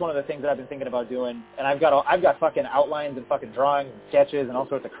 So that's one of the things that I've been thinking about doing, and I've got fucking outlines and fucking drawings and sketches and all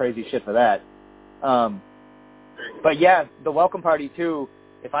sorts of crazy shit for that. But yeah, the welcome party too,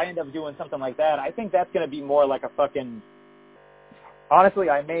 if I end up doing something like that, I think that's going to be more like a fucking, honestly,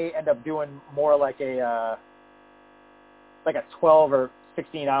 I may end up doing more like a 12 or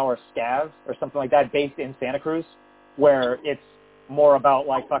 16 hour scav or something like that based in Santa Cruz, where it's more about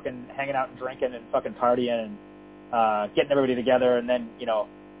like fucking hanging out and drinking and fucking partying and getting everybody together, and then,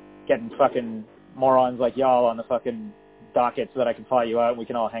 getting fucking morons like y'all on the fucking docket so that I can fly you out and we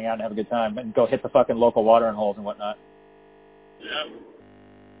can all hang out and have a good time and go hit the fucking local watering holes and whatnot. Yeah.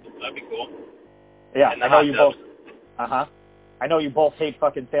 That'd be cool. Yeah, I know you both. I know you both hate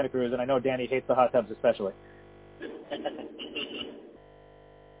fucking Santa Cruz, and I know Danny hates the hot tubs especially.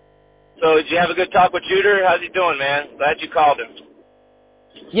 So did you have a good talk with Juder? How's he doing, man? Glad you called him.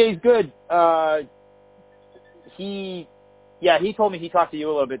 Yeah, he's good. He told me he talked to you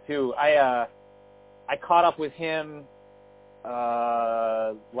a little bit too. I caught up with him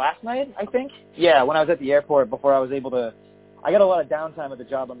last night, I think. Yeah, when I was at the airport before I was able to. I got a lot of downtime at the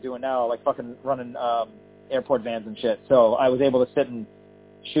job I'm doing now, like fucking running airport vans and shit. So I was able to sit and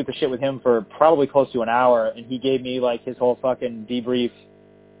shoot the shit with him for probably close to an hour, and he gave me like his whole fucking debrief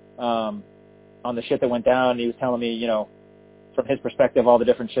on the shit that went down. He was telling me, from his perspective, all the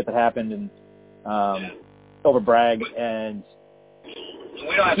different shit that happened, and over brag, and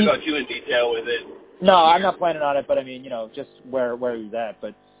we don't have to go too in detail with it. No, I'm not planning on it, but I mean, just where he's at.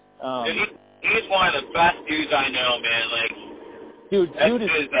 But he's one of the best dudes I know, man. Like, dude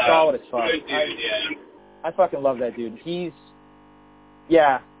is solid as fuck. Good dude, I fucking love that dude.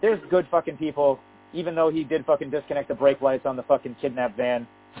 There's good fucking people, even though he did fucking disconnect the brake lights on the fucking kidnapped van.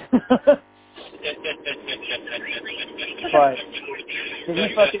 But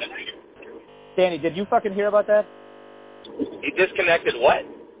Danny, did you fucking hear about that? He disconnected what?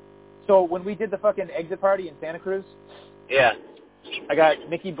 So when we did the fucking exit party in Santa Cruz, yeah, I got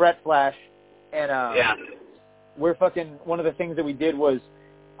Mickey, Brett, Flash, and we're fucking, one of the things that we did was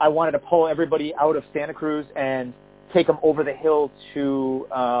I wanted to pull everybody out of Santa Cruz and take them over the hill to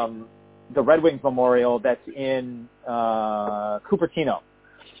the Red Wings Memorial that's in Cupertino.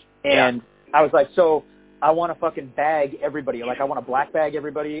 And I was like, so I want to fucking bag everybody. Like, I want to black bag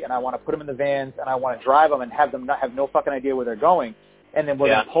everybody, and I want to put them in the vans, and I want to drive them and have them not have no fucking idea where they're going. And then we're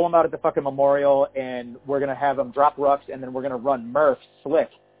going to pull them out at the fucking memorial, and we're going to have them drop rucks, and then we're going to run Murph slick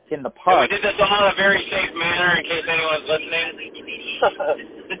in the park. Yeah, we did this all in a very safe manner in case anyone's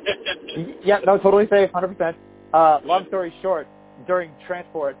listening. Yeah, no, totally safe, 100%. Long story short, during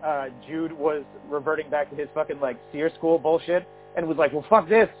transport, Jude was reverting back to his fucking, like, SEER school bullshit and was like, well, fuck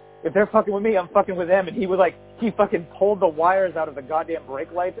this. if they're fucking with me, I'm fucking with them. And he was like, he fucking pulled the wires out of the goddamn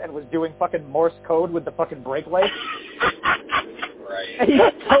brake lights and was doing fucking Morse code with the fucking brake lights. Right. And he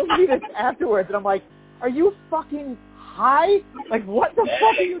told me this afterwards, and I'm like, are you fucking high? Like, what the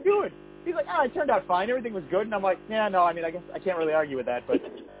fuck are you doing? He's like, it turned out fine. Everything was good. And I'm like, yeah, no, I mean, I guess I can't really argue with that, but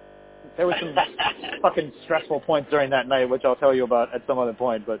there was some fucking stressful points during that night, which I'll tell you about at some other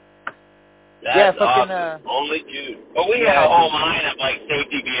point, but That's awesome. Only two. But we had a whole line of, like,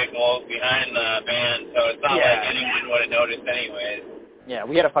 safety vehicles behind the van, so it's not like anyone would have noticed anyways. Yeah,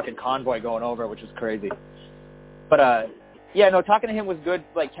 we had a fucking convoy going over, which was crazy. But, talking to him was good,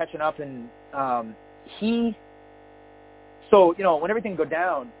 like, catching up, and so, when everything go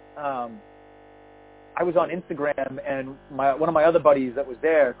down, I was on Instagram, and one of my other buddies that was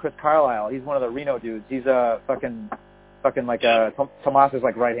there, Chris Carlisle, he's one of the Reno dudes. He's a fucking like Tomas's,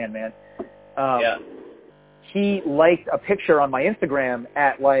 like, right-hand man. He liked a picture on my Instagram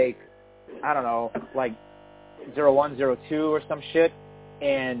at, like, I don't know, like 0102 or some shit,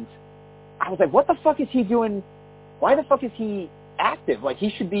 and I was like, what the fuck is he doing? Why the fuck is he active? Like, he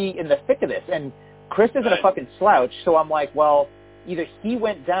should be in the thick of this. And Chris isn't a fucking slouch, so I'm like, well, either he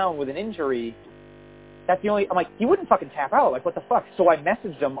went down with an injury. That's the only. I'm like, he wouldn't fucking tap out. Like, what the fuck? So I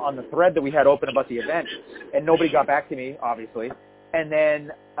messaged him on the thread that we had open about the event, and nobody got back to me, obviously. And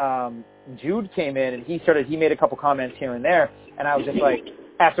then Jude came in, and he made a couple comments here and there, and I was just like,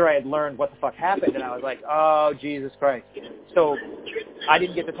 after I had learned what the fuck happened, and I was like, oh, Jesus Christ. So I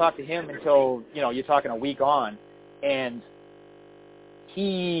didn't get to talk to him until, you're talking a week on, and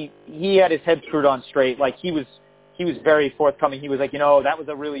he had his head screwed on straight. Like, he was very forthcoming. He was like, that was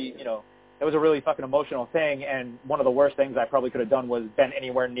a really fucking emotional thing, and one of the worst things I probably could have done was been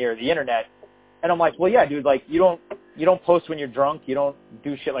anywhere near the internet. And I'm like, well, yeah, dude, like, you don't post when you're drunk, you don't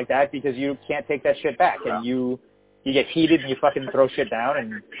do shit like that because you can't take that shit back, and you get heated and you fucking throw shit down,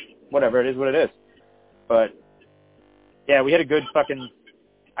 and whatever, it is what it is. But yeah, we had a good fucking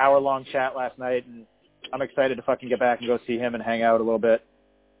hour-long chat last night, and I'm excited to fucking get back and go see him and hang out a little bit.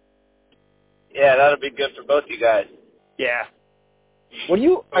 Yeah, that'll be good for both you guys. Yeah. Are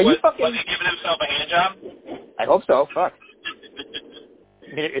you fucking... Was he giving himself a hand job? I hope so. Fuck.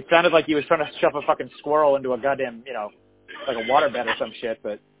 I mean, it sounded like he was trying to shove a fucking squirrel into a goddamn, like a waterbed or some shit,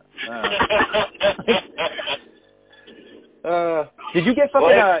 but... did you get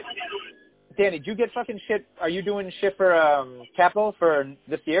fucking... Danny, did you get fucking shit... Are you doing shit for Capital for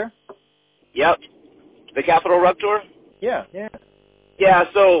this year? Yep. The Capital Ruck Tour? Yeah. Yeah,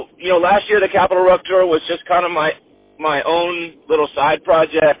 so, last year the Capital Ruck Tour was just kind of my own little side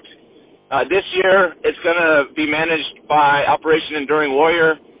project. This year, it's going to be managed by Operation Enduring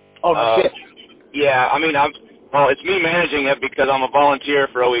Warrior. Oh, shit. Yeah, I mean, it's me managing it because I'm a volunteer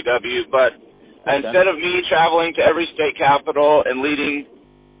for OEW, but instead of me traveling to every state capital and leading,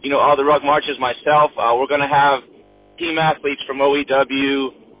 all the ruck marches myself, we're going to have team athletes from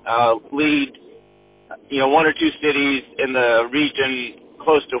OEW lead, one or two cities in the region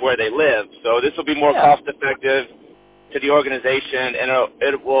close to where they live. So this will be more cost-effective to the organization, and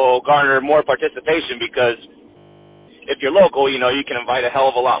it will garner more participation because if you're local, you can invite a hell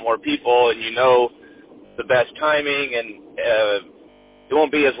of a lot more people, and the best timing, and it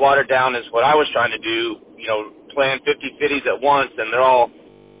won't be as watered down as what I was trying to do, plan 50 cities at once, and they're all,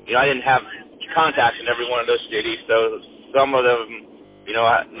 I didn't have contacts in every one of those cities, so some of them,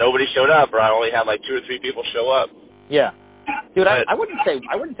 nobody showed up, or I only had like 2 or 3 people show up. Yeah. Dude, I wouldn't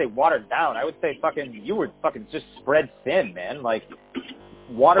say watered down. I would say you were fucking just spread thin, man. Like,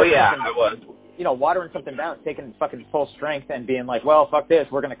 watering I was. Watering something down, taking fucking full strength and being like, well, fuck this,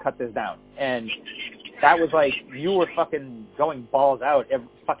 we're going to cut this down. And that was like, you were fucking going balls out every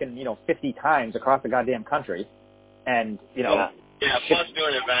fucking, 50 times across the goddamn country. And, Yeah, plus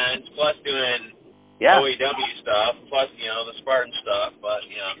doing events, plus doing OEW stuff, plus, the Spartan stuff, but,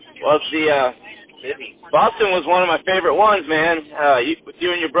 Well, Boston was one of my favorite ones, man. With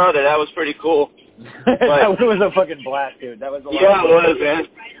you and your brother, that was pretty cool. That was a fucking blast, dude. That was a lot it of fun. was, man.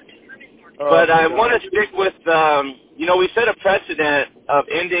 But I want to stick with, we set a precedent of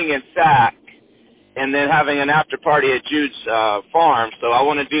ending in SAC and then having an after party at Jude's farm. So I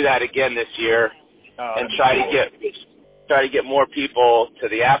want to do that again this year and try to get more people to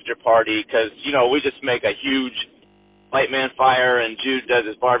the after party because, we just make a huge light man fire and Jude does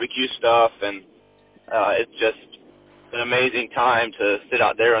his barbecue stuff, and it's just an amazing time to sit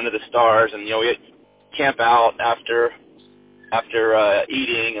out there under the stars, and we camp out after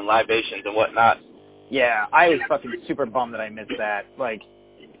eating and libations and whatnot. Yeah, I was fucking super bummed that I missed that. Like,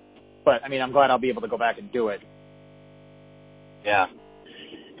 but I mean, I'm glad I'll be able to go back and do it. Yeah.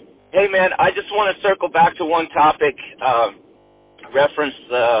 Hey man, I just want to circle back to one topic. referenced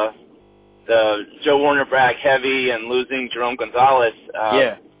the Joe Warner Bragg heavy and losing Jerome Gonzalez.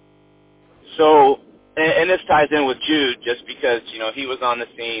 Yeah. So, and this ties in with Jude just because, you know, he was on the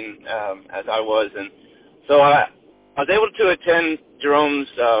scene as I was. And so I was able to attend Jerome's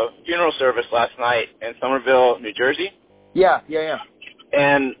funeral service last night in Somerville, New Jersey. Yeah.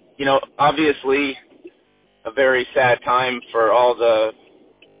 And, you know, obviously a very sad time for all the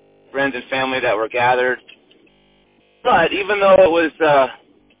friends and family that were gathered. But even though it was,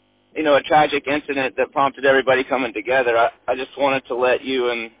 you know, a tragic incident that prompted everybody coming together, I just wanted to let you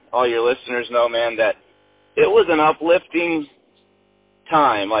and all your listeners know, man, that it was an uplifting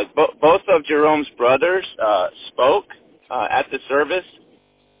time. Like, both of Jerome's brothers spoke at the service,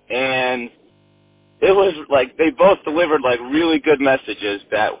 and it was like they both delivered, like, really good messages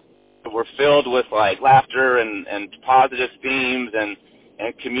that were filled with, like, laughter and positive themes and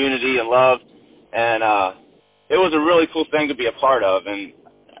community and love. And it was a really cool thing to be a part of. And,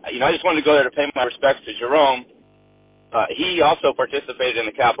 you know, I just wanted to go there to pay my respects to Jerome. He also participated in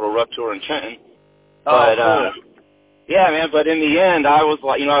the Capitol Rock Tour in Trenton. But, cool. yeah, man, but in the end, I was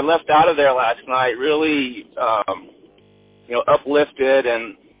like, you know, I left out of there last night really, you know, uplifted,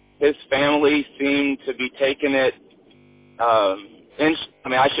 and his family seemed to be taking it, I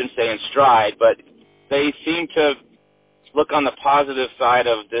mean, I shouldn't say in stride, but they seemed to look on the positive side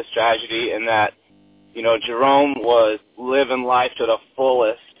of this tragedy, and that, you know, Jerome was living life to the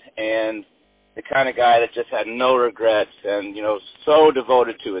fullest and the kind of guy that just had no regrets and, you know, so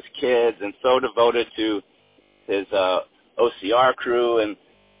devoted to his kids and so devoted to his OCR crew. And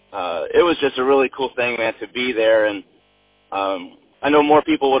it was just a really cool thing, man, to be there. And I know more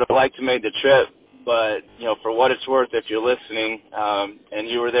people would have liked to make the trip, but, you know, for what it's worth, if you're listening and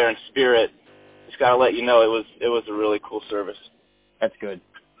you were there in spirit, just got to let you know it was a really cool service. That's good.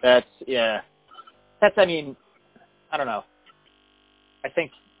 That's, I mean, I don't know. I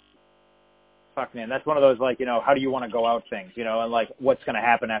think, fuck, man, that's one of those, like, you know, how do you want to go out things, you know, and, like, what's going to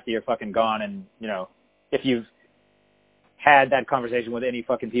happen after you're fucking gone. And, you know, if you've had that conversation with any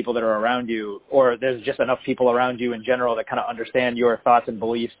fucking people that are around you, or there's just enough people around you in general that kind of understand your thoughts and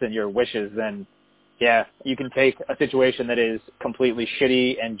beliefs and your wishes, then, yeah, you can take a situation that is completely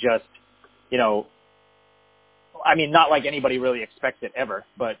shitty and just, you know, I mean, not like anybody really expects it ever,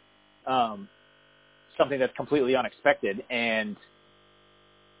 but something that's completely unexpected, and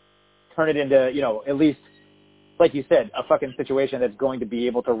turn it into, you know, at least, like you said, a fucking situation that's going to be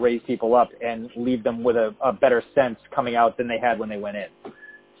able to raise people up and leave them with a better sense coming out than they had when they went in.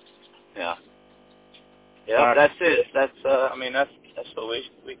 Yeah. Yeah, that's it. That's, I mean, that's what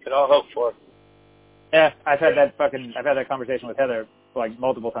we could all hope for. Yeah, I've had that conversation with Heather, like,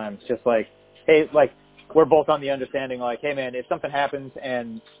 multiple times. Just like, hey, like, we're both on the understanding, like, hey, man, if something happens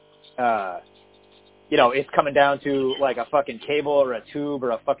and, you know, it's coming down to, like, a fucking cable or a tube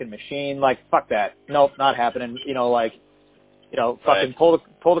or a fucking machine, like, fuck that. Nope, not happening. You know, like, you know, fucking pull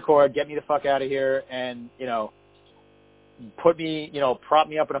the cord, get me the fuck out of here, and, you know, put me, you know, prop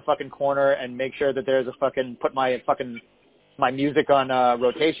me up in a fucking corner and make sure that there's a fucking, put my music on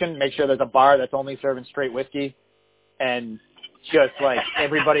rotation, make sure there's a bar that's only serving straight whiskey, and just, like,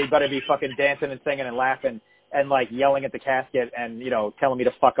 everybody better be fucking dancing and singing and laughing and, like, yelling at the casket and, you know, telling me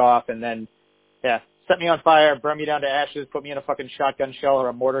to fuck off, and then, yeah, set me on fire, burn me down to ashes, put me in a fucking shotgun shell or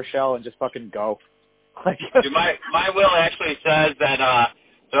a mortar shell, and just fucking go. Dude, my will actually says that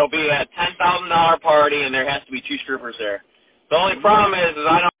there'll be a $10,000 party and there has to be 2 strippers there. The only problem is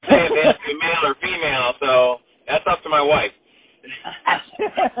I don't say if it has to be male or female, so that's up to my wife.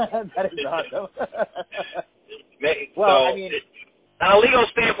 That is awesome. Well, so, I mean, on a legal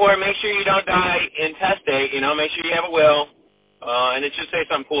standpoint, make sure you don't die intestate. You know, make sure you have a will, and it should say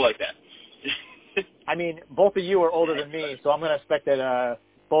something cool like that. I mean, both of you are older than me, so I'm going to expect that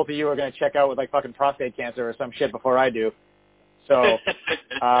both of you are going to check out with, like, fucking prostate cancer or some shit before I do. So,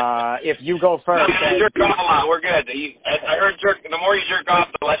 if you go first... No, you jerk off a lot. We're good. I heard the more you jerk off,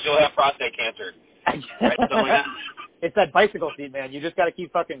 the less you'll have prostate cancer. Right? It's that bicycle seat, man. You just got to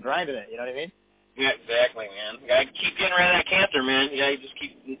keep fucking grinding it. You know what I mean? Yeah, exactly, man. You got to keep getting rid of that cancer, man. You got to just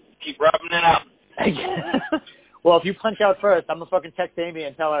keep rubbing it up. Well, if you punch out first, I'm going to fucking text Amy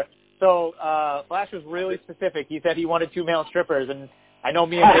and tell her, so Flash was really specific. He said he wanted 2 male strippers, and I know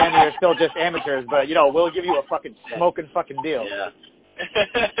me and Danny are still just amateurs, but, you know, we'll give you a fucking smoking fucking deal. Yeah.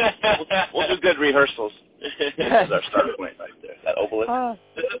 we'll do good rehearsals. This is our starting point right there. That obelisk.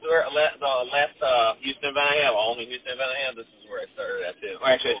 This is where the last Houston event I have, only Houston event I have, this is where I started at, too. Or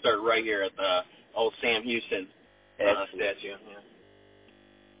actually, I started right here at the old Sam Houston statue.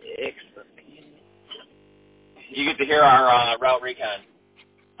 Yeah. Excellent. You get to hear our route recon.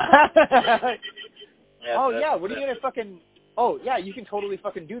 Oh, yeah. What are you going to fucking... Oh, yeah, you can totally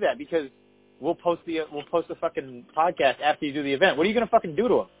fucking do that because we'll post the fucking podcast after you do the event. What are you going to fucking do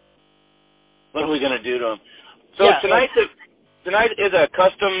to them? What are we going to do to them? So tonight is a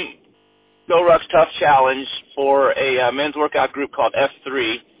custom GORUCK Tough Challenge for a men's workout group called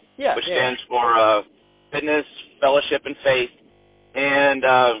F3, which stands for Fitness, Fellowship, and Faith. And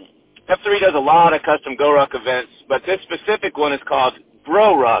F3 does a lot of custom GORUCK events, but this specific one is called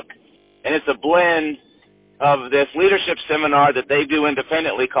GORUCK, and it's a blend of this leadership seminar that they do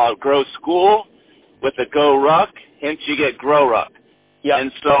independently called Grow School with the GORUCK, hence you get GORUCK. Yep.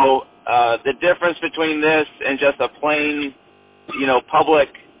 And so the difference between this and just a plain, public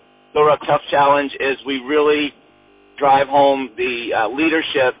GORUCK Tough Challenge is we really drive home the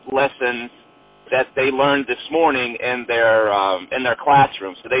leadership lessons that they learned this morning in their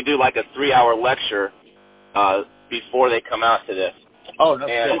classroom. So they do like a 3-hour lecture before they come out to this. Oh, no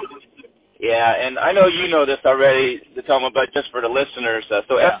shit. Yeah, and I know you know this already, Tacoma, but just for the listeners.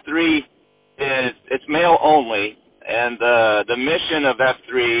 F3 it's male only, and the mission of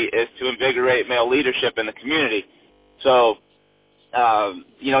F3 is to invigorate male leadership in the community. So,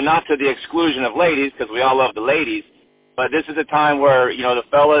 not to the exclusion of ladies, because we all love the ladies, but this is a time where, the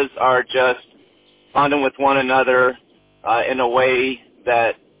fellas are just bonding with one another in a way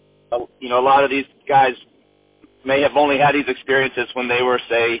that, a lot of these guys may have only had these experiences when they were,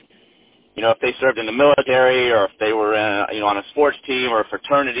 say, if they served in the military or if they were, on a sports team or a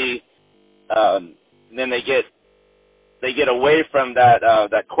fraternity. And then they get away from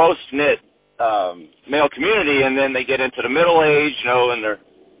that close-knit male community, and then they get into the middle age, and they're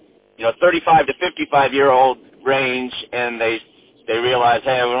 35 to 55-year-old range, and they realize,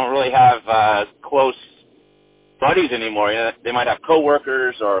 hey, we don't really have close buddies anymore. They might have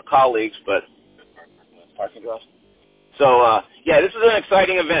coworkers or colleagues, but parking garage. So this is an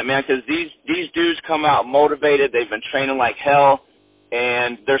exciting event, man, because these dudes come out motivated. They've been training like hell,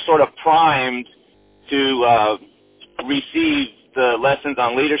 and they're sort of primed to receive the lessons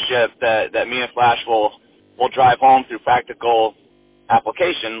on leadership that me and Flash will drive home through practical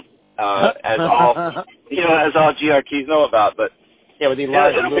application, as all GRTs know about. But with the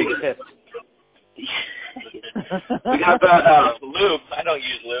large lube tips. We got about lube. I don't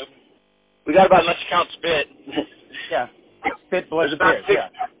use lube. We got about, let's count spit. Yeah, spit, blood, there's about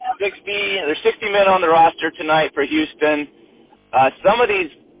 60. There's 60 men on the roster tonight for Houston. Some of these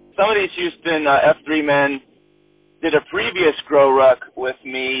Houston F3 men did a previous GORUCK with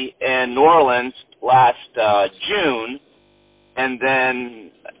me in New Orleans last June, and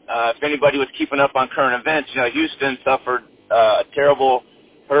then if anybody was keeping up on current events, Houston suffered a terrible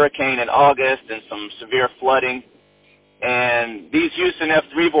hurricane in August and some severe flooding. And these Houston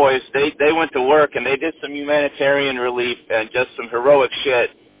F3 boys, they went to work and they did some humanitarian relief and just some heroic shit.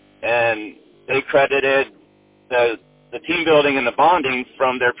 And they credited the team building and the bonding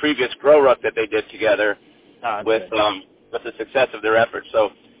from their previous GORUCK that they did together with the success of their efforts. So,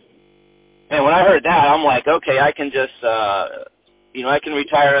 and when I heard that, I'm like, okay, I can just, I can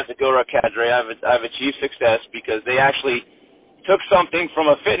retire as a GORUCK cadre. I've achieved success because they actually took something from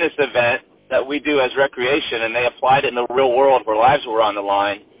a fitness event that we do as recreation, and they applied it in the real world where lives were on the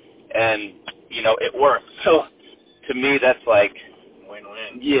line, and, it worked. So, to me, that's like,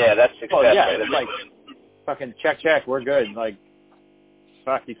 win-win. Yeah, that's success. Oh, yeah, right? it's like, fucking check, we're good. Like,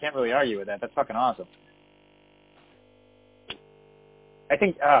 fuck, you can't really argue with that. That's fucking awesome. I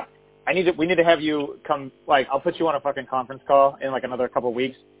think, we need to have you come, like, I'll put you on a fucking conference call in, like, another couple of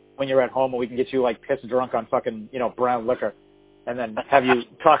weeks when you're at home, and we can get you, like, pissed drunk on fucking, brown liquor. And then have you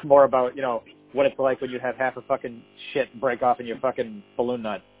talk more about, what it's like when you have half a fucking shit break off in your fucking balloon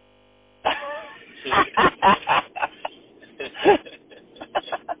nut.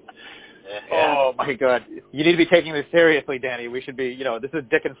 Oh, my God. You need to be taking this seriously, Danny. We should be, this is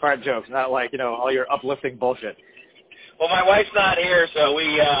dick and fart jokes, not like, all your uplifting bullshit. Well, my wife's not here, so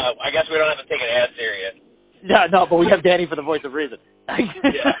I guess we don't have to take it as serious. Yeah, no, but we have Danny for the voice of reason.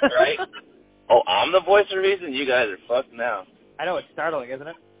 Yeah, right? Oh, I'm the voice of reason? You guys are fucked now. I know, it's startling, isn't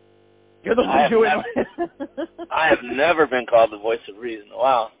it? You're the one doing it. I have never been called the voice of reason.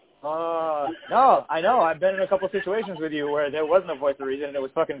 Wow. No, I know. I've been in a couple of situations with you where there wasn't a voice of reason, and it was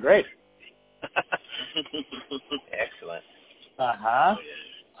fucking great. Excellent. Uh-huh.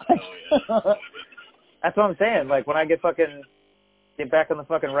 Oh, yeah. That's what I'm saying. Like, when I get back on the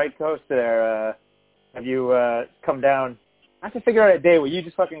fucking right coast there, have you come down? I have to figure out a day where you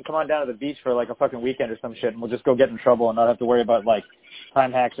just fucking come on down to the beach for, like, a fucking weekend or some shit, and we'll just go get in trouble and not have to worry about, like,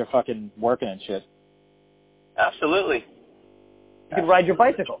 time hacks or fucking working and shit. Absolutely. You can ride your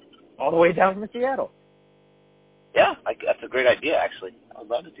bicycle all the way down from Seattle. Yeah, that's a great idea, actually. I would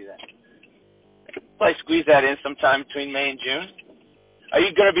love to do that. Probably squeeze that in sometime between May and June. Are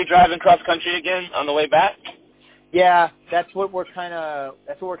you going to be driving cross country again on the way back? Yeah, that's what we're kind of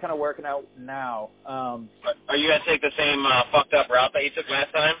working out now. Are you going to take the same fucked up route that you took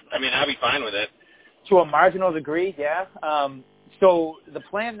last time? I mean, I'll be fine with it. To a marginal degree, yeah. So the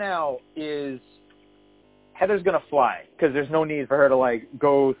plan now is Heather's going to fly because there's no need for her to, like,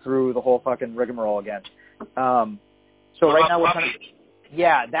 go through the whole fucking rigmarole again. So right now we're kind of,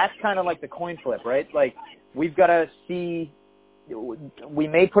 yeah, that's kind of like the coin flip, right? Like, we've got to see, we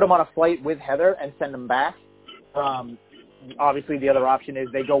may put them on a flight with Heather and send them back. Obviously, the other option is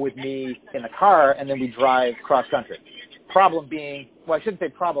they go with me in the car and then we drive cross country. Problem being, well, I shouldn't say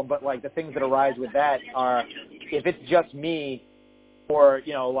problem, but like the things that arise with that are if it's just me or,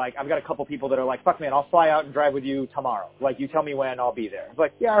 you know, like I've got a couple people that are like, fuck man, I'll fly out and drive with you tomorrow. Like you tell me when, I'll be there. It's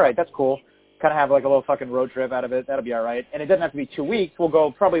like, yeah, all right, that's cool. Kind of have like a little fucking road trip out of it. That'll be all right. And it doesn't have to be 2 weeks. We'll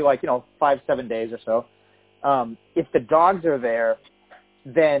go probably like, 5-7 days or so. If the dogs are there,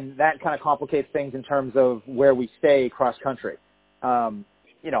 then that kind of complicates things in terms of where we stay cross country.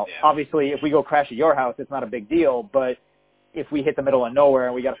 Obviously, if we go crash at your house, it's not a big deal. But if we hit the middle of nowhere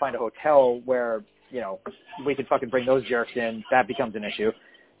and we got to find a hotel where, we could fucking bring those jerks in, that becomes an issue.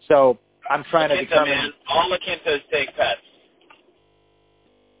 So I'm trying to determine. Man, all La Quintas take pets.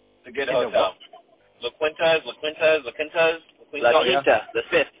 It's a good hotel. La Quinta, the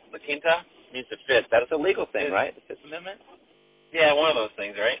fifth. La Quinta means the fifth. That is a legal thing, right? The Fifth Amendment? Yeah, one of those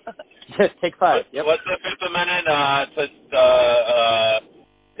things, right? Just take 5. Yep. What's the Fifth Amendment?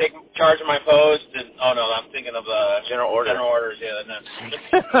 Take charge of my post. And, I'm thinking of the General Orders. Yeah,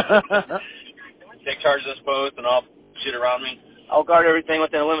 take charge of this post and all shit around me. I'll guard everything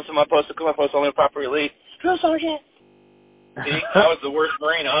within the limits of my post. To my post only a proper release. Drill sergeant. See, I was the worst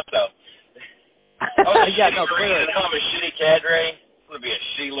Marine also. I was a shitty Marine and I'm a shitty cadre. I'm going to be a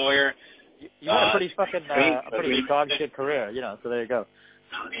shitty lawyer. You had a pretty fucking, pretty dog shit career, so there you go.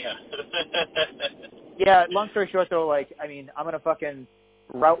 Yeah. Yeah, long story short though, like, I mean, I'm going to fucking,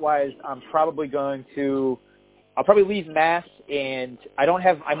 route-wise, I'll probably leave Mass and I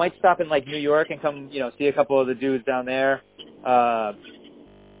might stop in like New York and come, see a couple of the dudes down there. I'm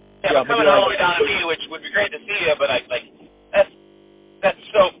coming all the way down to me, which would be great to see you, but that's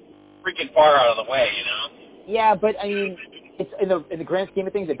so freaking far out of the way, Yeah, but I mean, it's in the grand scheme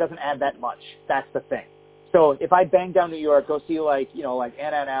of things, it doesn't add that much. That's the thing. So if I bang down New York, go see like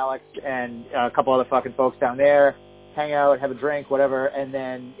Anna and Alex and a couple other fucking folks down there, hang out, have a drink, whatever, and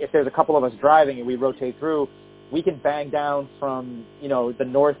then if there's a couple of us driving and we rotate through, we can bang down from, the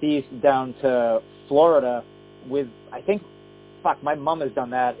Northeast down to Florida with, I think, my mom has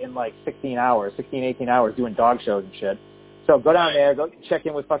done that in like 18 hours doing dog shows and shit. So go down there, go check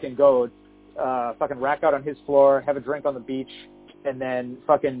in with fucking Goad, fucking rack out on his floor, have a drink on the beach, and then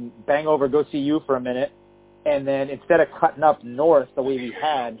fucking bang over, go see you for a minute, and then instead of cutting up north the way we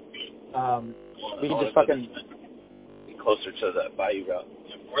had, we can just fucking be closer to the Bayou route.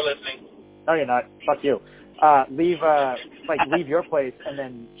 We're listening. No, you're not. Fuck you. Leave your place and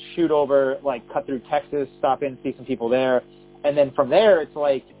then shoot over, like cut through Texas, stop in, see some people there, and then from there it's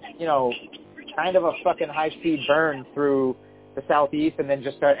like, kind of a fucking high-speed burn through the southeast and then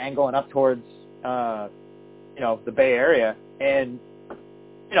just start angling up towards, the Bay Area. And,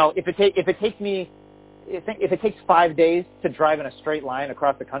 if it takes 5 days to drive in a straight line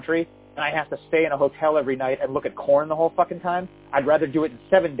across the country and I have to stay in a hotel every night and look at corn the whole fucking time, I'd rather do it in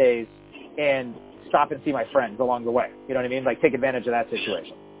 7 days and stop and see my friends along the way. You know what I mean? Like, take advantage of that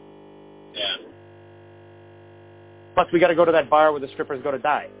situation. Yeah. Plus, we got to go to that bar where the strippers go to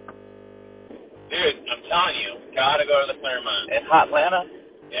die. Dude, I'm telling you, gotta go to the Claremont. In hot Atlanta?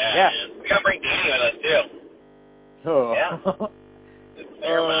 Yeah. Man. We gotta bring Danny with us, too. Oh. Yeah. The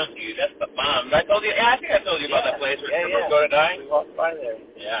Claremont, dude, that's the bomb. I think I told you about that place where strippers go to die. We walked by there.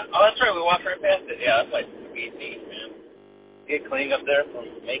 Yeah. Oh, that's right, we walked right past it. Yeah, that place is easy, man. Get cleaned up there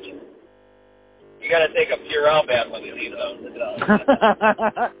from making. You gotta take a Purell bath when you leave, though.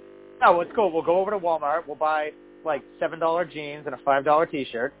 No, it's cool. We'll go over to Walmart. We'll buy, like, $7 jeans and a $5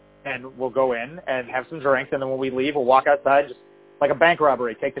 T-shirt, and we'll go in and have some drinks, and then when we leave, we'll walk outside just like a bank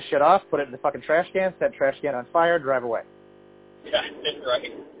robbery. Take the shit off, put it in the fucking trash can, set trash can on fire, drive away. Yeah,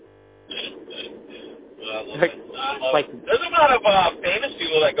 right. There's a lot of famous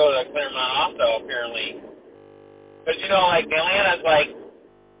people that go to Claremont also, apparently. Because, like, Atlanta's, like,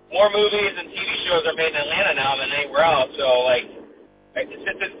 more movies and TV shows are made in Atlanta now than anywhere else. So, like, since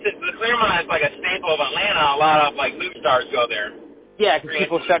the Claremont is like a staple of Atlanta, a lot of, like, movie stars go there. Yeah, because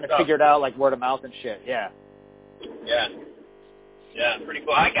people are starting to figure it out, like, word of mouth and shit, yeah. Yeah. Yeah, pretty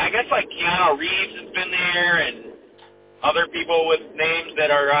cool. I guess, like, Keanu Reeves has been there and other people with names that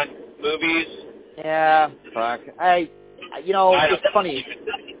are on movies. Yeah, fuck. It's funny.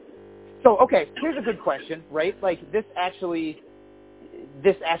 So, okay, here's a good question, right? Like, this actually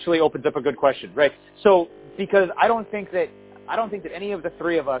opens up a good question, right? So, because I don't think that any of the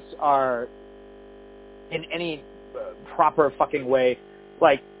three of us are in any proper fucking way,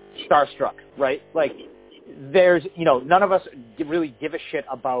 like, starstruck, right? Like, there's, none of us really give a shit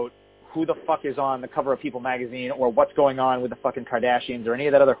about who the fuck is on the cover of People magazine or what's going on with the fucking Kardashians or any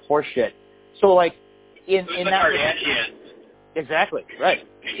of that other horse shit. So, like, in that Kardashians? Exactly, right.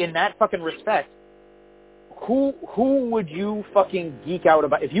 In that fucking respect, who would you fucking geek out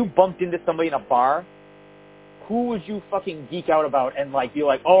about? If you bumped into somebody in a bar, who would you fucking geek out about and, like, be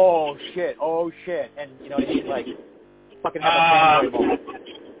like, oh, shit, and, you know what I mean? Like, fucking have a fanboy moment.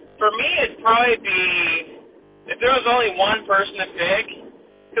 For me, it'd probably be, if there was only one person to pick,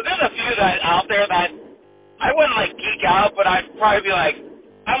 because there's a few that out there that I wouldn't, like, geek out, but I'd probably be like,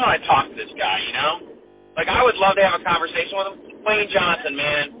 I want to talk to this guy, Like, I would love to have a conversation with him. Wayne Johnson,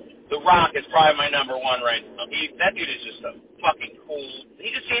 man. The Rock is probably my number one right now. That dude is just a fucking cool.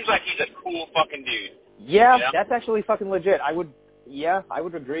 He just seems like he's a cool fucking dude. Yeah, that's actually fucking legit. I would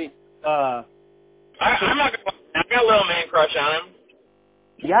agree. I'm not gonna. I've got a little man crush on him.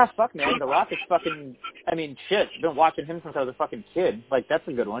 Yeah, fuck, man. The Rock is fucking. I mean, shit. I've been watching him since I was a fucking kid. Like, that's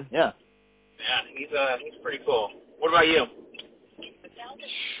a good one. Yeah. Yeah, he's pretty cool. What about you?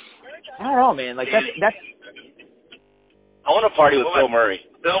 I don't know, man. Like, that's. I want to party with Bill Murray.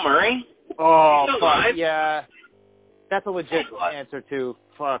 Bill Murray? Oh, fuck, yeah. That's a legit answer, too.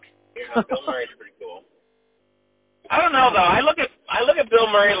 Fuck. Yeah, Bill Murray's pretty cool. I don't know, though. I look at Bill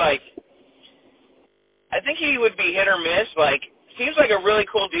Murray like, I think he would be hit or miss. Like, seems like a really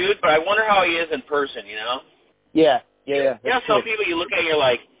cool dude, but I wonder how he is in person, Yeah. Some people you look at and you're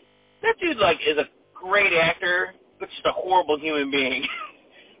like, that dude, like, is a great actor, but just a horrible human being.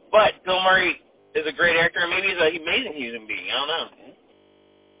 But Bill Murray is a great actor, and maybe he's an amazing human being. I don't know.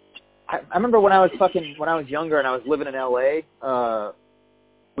 I remember when I was younger and I was living in L.A.,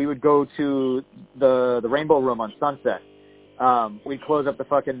 we would go to the Rainbow Room on Sunset. We'd close up the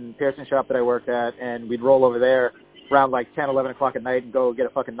fucking piercing shop that I worked at, and we'd roll over there around like 10, 11 o'clock at night and go get a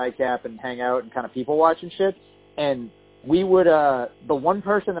fucking nightcap and hang out and kind of people watch and shit. And we would, the one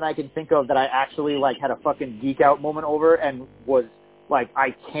person that I can think of that I actually, like, had a fucking geek out moment over and was like,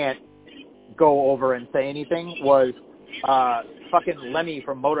 I can't go over and say anything was fucking Lemmy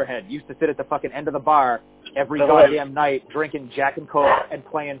from Motorhead. Used to sit at the fucking end of the bar every goddamn night drinking Jack and Coke and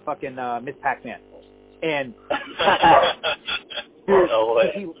playing fucking Miss Pac-Man. And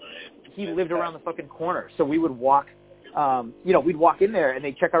he lived around the fucking corner. So we would walk, we'd walk in there and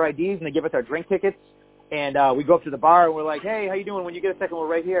they'd check our IDs and they'd give us our drink tickets. And we go up to the bar and we're like, hey, how you doing? When you get a second, we're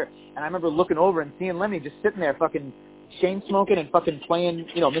right here. And I remember looking over and seeing Lemmy just sitting there fucking chain smoking and fucking playing,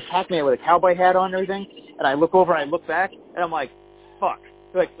 Miss Pac-Man with a cowboy hat on and everything. And I look over and I look back and I'm like, fuck.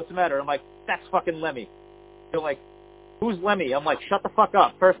 They're like, what's the matter? I'm like, that's fucking Lemmy. They're like, who's Lemmy? I'm like, shut the fuck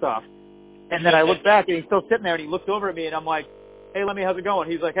up, first off. And then I look back and he's still sitting there and he looks over at me and I'm like, hey, Lemmy, how's it going?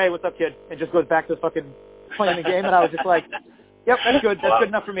 He's like, hey, what's up, kid? And just goes back to fucking playing the game. And I was just like, yep, that's good. That's good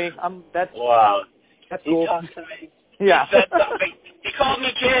enough for me. Wow. That's cool. Yeah. He called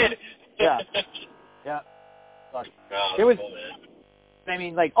me kid. Yeah. Fuck. Oh, it was, cool, man. I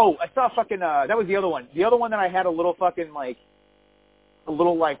mean, like, I saw fucking, that was the other one. The other one that I had a little fucking, like,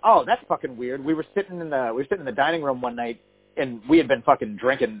 oh, that's fucking weird. We were sitting in the dining room one night, and we had been fucking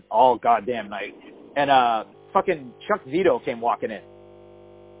drinking all goddamn night. And, fucking Chuck Zito came walking in.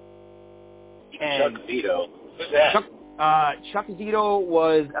 And Chuck Zito? Who's that? Chuck Zito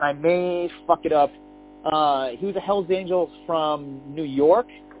was, and I may fuck it up, he was a Hells Angels from New York,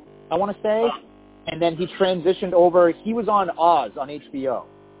 I want to say. And then he transitioned over. He was on Oz on HBO.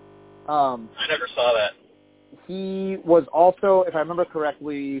 I never saw that. He was also, if I remember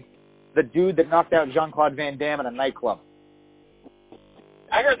correctly, the dude that knocked out Jean-Claude Van Damme in a nightclub.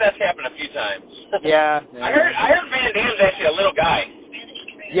 I heard that's happened a few times. Yeah. I heard Van Damme's actually a little guy.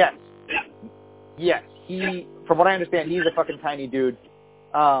 Yes. Yes. He, from what I understand, he's a fucking tiny dude.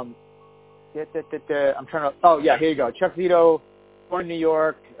 I'm trying to, oh yeah, here you go. Chuck Zito, born in New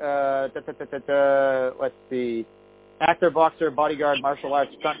York, let's see, actor, boxer, bodyguard, martial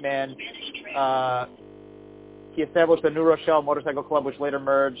arts, stuntman. He established the New Rochelle Motorcycle Club, which later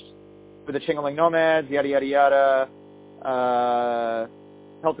merged with the Chingaling Nomads, yada, yada, yada.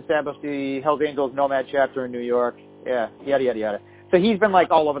 Helped establish the Hells Angels Nomad chapter in New York. Yeah, yada, yada, yada. So he's been, like,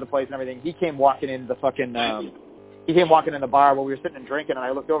 all over the place and everything. He came walking in the fucking, he came walking in the bar while we were sitting and drinking, and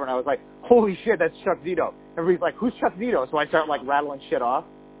I looked over and I was like, holy shit, that's Chuck Zito. Everybody's like, who's Chuck Zito? So I start, like, rattling shit off.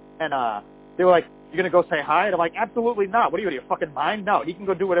 And They were like, "You're going to go say hi?" And I'm like, "Absolutely not. What are you, out of your fucking mind? No, he can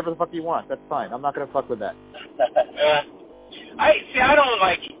go do whatever the fuck he wants. That's fine. I'm not going to fuck with that." I don't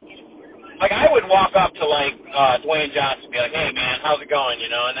like I would walk up to Dwayne Johnson and be like, "Hey man, how's it going?"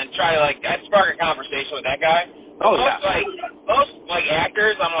 And then try to I'd spark a conversation with that guy. But most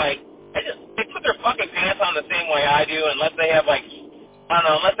actors, I'm like, they put their fucking pants on the same way I do, unless they have I don't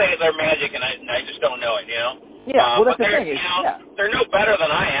know, unless they're magic and I just don't know it, Yeah, well, that's the thing. They're no better than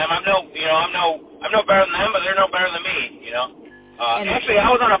I am. I'm no better than them, but they're no better than me. Actually,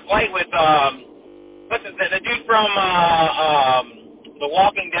 I was on a flight with the dude from The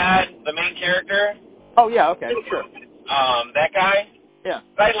Walking Dead, the main character. Oh yeah, okay, sure. That guy. Yeah.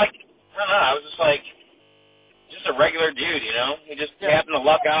 I don't know. I was just a regular dude, He just happened to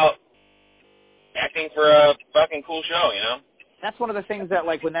luck out acting for a fucking cool show, That's one of the things that,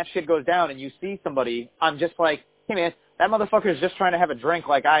 when that shit goes down and you see somebody, I'm just like, hey, man, that motherfucker's just trying to have a drink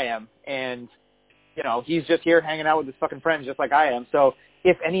like I am, and, he's just here hanging out with his fucking friends just like I am. So,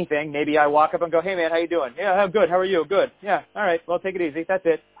 if anything, maybe I walk up and go, hey, man, how you doing? Yeah, I'm good. How are you? Good. Yeah, all right. Well, take it easy. That's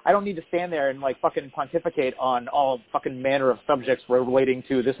it. I don't need to stand there and, fucking pontificate on all fucking manner of subjects relating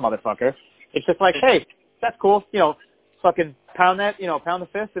to this motherfucker. It's just like, hey, that's cool. Fucking pound the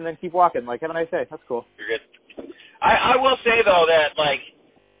fist and then keep walking. Have a nice day. That's cool. You're good. I will say, though, that, not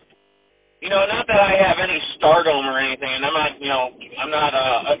that I have any stardom or anything, and I'm not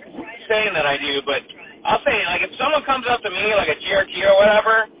saying that I do, but I'll say, if someone comes up to me, like a GRT or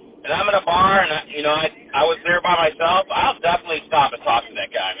whatever, and I'm in a bar and, I was there by myself, I'll definitely stop and talk to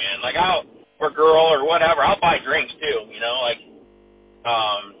that guy, man. Or girl or whatever, I'll buy drinks, too,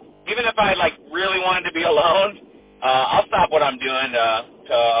 even if I, really wanted to be alone, I'll stop what I'm doing to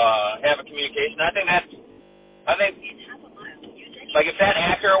have a communication. I think if that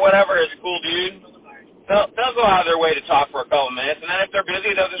actor or whatever is a cool dude, they'll go out of their way to talk for a couple of minutes, and then if they're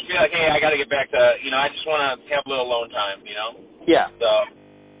busy, they'll just be like, hey, I got to get back to, I just want to have a little alone time, Yeah. So.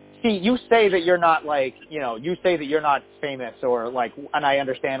 See, you say that you're not you say that you're not famous or and I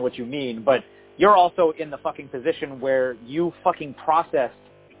understand what you mean, but you're also in the fucking position where you fucking processed,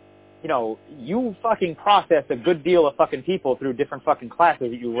 you fucking processed a good deal of fucking people through different fucking classes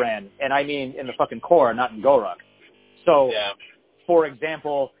that you ran, and I mean in the fucking core, not in GORUCK. So, for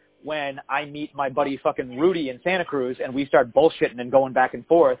example, when I meet my buddy fucking Rudy in Santa Cruz and we start bullshitting and going back and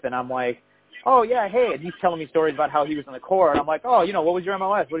forth, and I'm like, oh, yeah, hey, and he's telling me stories about how he was in the Corps, and I'm like, oh, what was your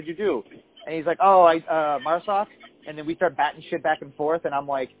MLS? What did you do? And he's like, oh, MARSOC, and then we start batting shit back and forth, and I'm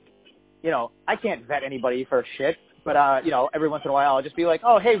like, I can't vet anybody for shit, but, every once in a while I'll just be like,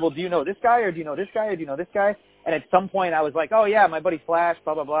 oh, hey, well, do you know this guy, or do you know this guy, or do you know this guy? And at some point I was like, oh, yeah, my buddy Flash,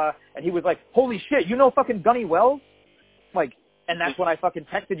 blah, blah, blah, and he was like, holy shit, you know fucking Gunny Wells? And that's when I fucking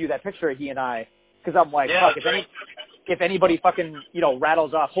texted you that picture of he and I, because I'm like, fuck, if anybody fucking,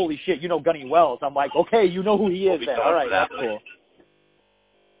 rattles off, holy shit, you know Gunny Wells, I'm like, okay, you know who he is then. All right, that's cool.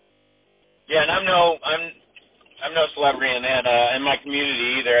 Yeah, and I'm no celebrity in that, in my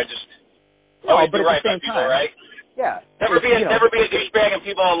community either. I just always do right by people, right? Yeah. Never be a douchebag and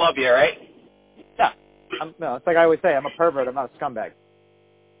people will love you, right? Yeah. It's like I always say, I'm a pervert, I'm not a scumbag.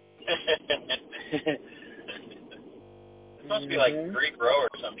 It's supposed to be like Greek Row or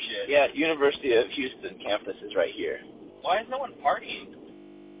some shit. Yeah, University of Houston campus is right here. Why is no one partying?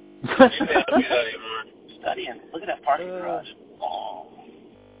 Studying. Look at that party garage. Oh,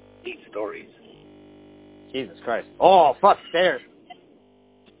 8 stories. Jesus Christ. Oh, fuck, stairs.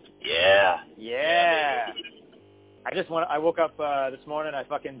 Yeah. I woke up this morning, I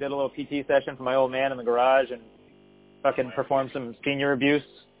fucking did a little PT session for my old man in the garage and fucking performed some senior abuse,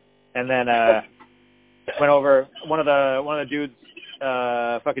 and then went over, one of the dudes,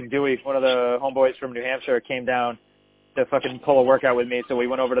 fucking Dewey, one of the homeboys from New Hampshire, came down to fucking pull a workout with me, so we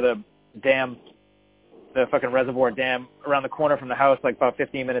went over to the dam, the fucking reservoir dam around the corner from the house, about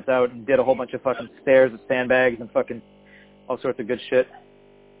 15 minutes out, and did a whole bunch of fucking stairs with sandbags and fucking all sorts of good shit.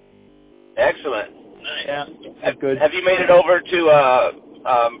 Excellent. Nice. Yeah, good. Have you made it over to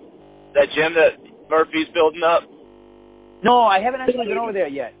that gym that Murphy's building up? No, I haven't actually been over there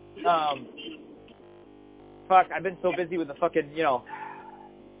yet. Fuck, I've been so busy with the fucking,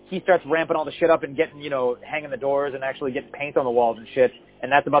 he starts ramping all the shit up and getting, hanging the doors and actually getting paint on the walls and shit. And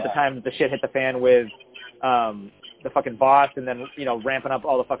that's about the time that the shit hit the fan with the fucking boss and then, ramping up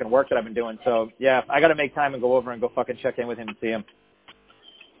all the fucking work that I've been doing. So, yeah, I got to make time and go over and go fucking check in with him and see him.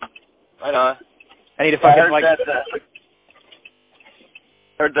 Right on. I need to fucking,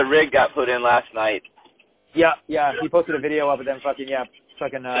 heard the rig got put in last night. Yeah, he posted a video of it then ringing up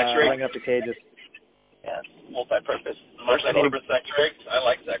the cages. Yeah, multi-purpose. Multi-purpose sex rigs. I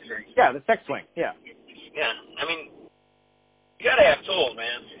like sex rigs. Yeah, the sex swing. Yeah. Yeah, I mean, you gotta have tools,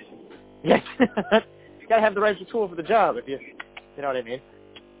 man. Yes. You gotta have the right tool for the job, if you know what I mean.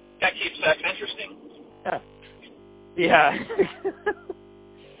 That keeps sex interesting. Yeah.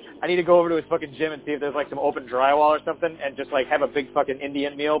 I need to go over to his fucking gym and see if there's like some open drywall or something, and just like have a big fucking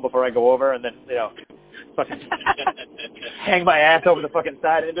Indian meal before I go over, and then fucking hang my ass over the fucking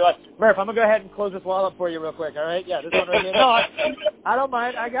side and be like, Murph, I'm gonna go ahead and close this wall up for you real quick. All right? Yeah, this one right here. No, I don't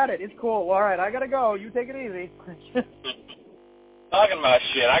mind. I got it. It's cool. Well, all right, I gotta go. You take it easy. Talking about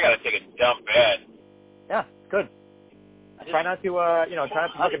shit, I gotta take a dump bad. Yeah, good. Try not to, try not to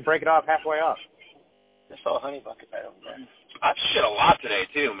fucking break it off halfway off. I saw a honey bucket right over there. I've shit a lot today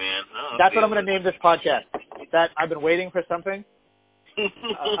too, man. That's what I'm going to name this podcast. That I've been waiting for something.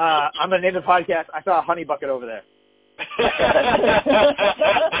 I'm going to name the podcast, I saw a honey bucket over there. I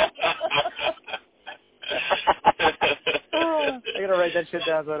got to write that shit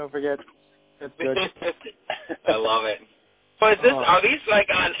down so I don't forget. That's good. I love it. So is this, are these like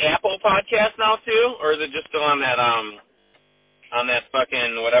on Apple Podcasts now too, or is it just still on that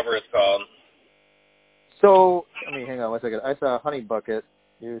fucking whatever it's called? So, let me hang on 1 second. I saw a honey bucket.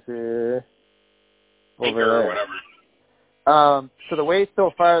 Here's over Anchor there. or whatever. So the way so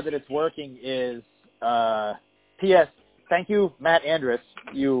far that it's working is, P.S. Thank you, Matt Andrus,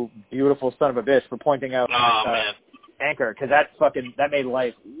 you beautiful son of a bitch, for pointing out man. Anchor, because that made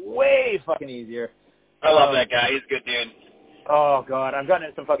life way fucking easier. I love that guy. He's a good dude. Oh, God. I've gotten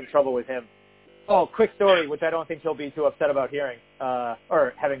in some fucking trouble with him. Oh, quick story, which I don't think he'll be too upset about hearing,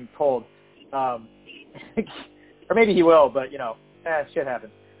 or having told. Or maybe he will, but, shit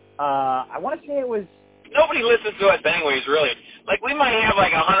happens. I want to say it was... Nobody listens to us anyways, really. Like, we might have,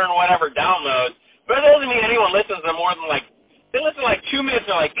 100 and whatever downloads, but it doesn't mean anyone listens to more than, they listen 2 minutes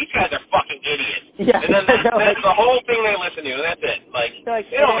and they're like, these guys are fucking idiots. Yeah. And then that's the whole thing they listen to, and that's it.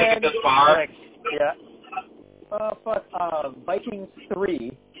 They don't make it this far. Yeah. Vikings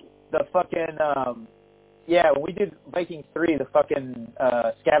 3, the fucking, when we did Vikings 3, the fucking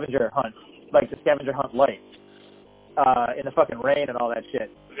scavenger hunt, the scavenger hunt light, in the fucking rain and all that shit.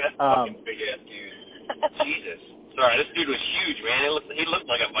 That fucking big-ass dude. Jesus. Sorry, this dude was huge, man. He looked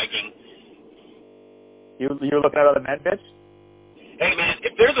like a Viking. You looking at other men, bitch? Hey, man,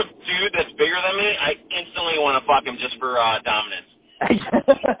 if there's a dude that's bigger than me, I instantly want to fuck him just for dominance.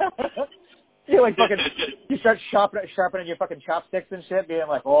 You you start sharpening your fucking chopsticks and shit, being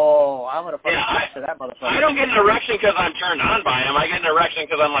like, oh, I'm going to fucking to that motherfucker. I don't get an erection because I'm turned on by him. I get an erection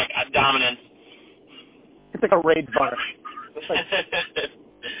because I'm, a dominant. It's like a rage bar.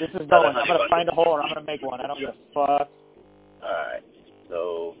 This is going. I'm going to find a hole or I'm going to make one. I don't give a fuck.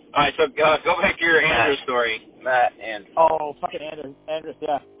 All right, so go back to your Andrew story. Matt and... Oh, fucking Andrews,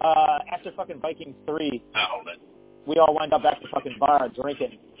 yeah. After fucking Vikings 3, we all wind up back to the fucking bar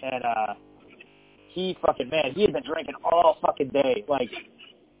drinking, and he had been drinking all fucking day.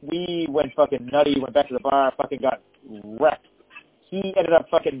 We went fucking nutty, went back to the bar, fucking got wrecked. He ended up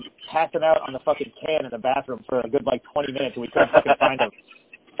fucking passing out on the fucking can in the bathroom for a good 20 minutes, and we couldn't fucking find him.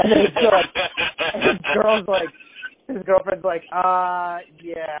 And then his girlfriend's like,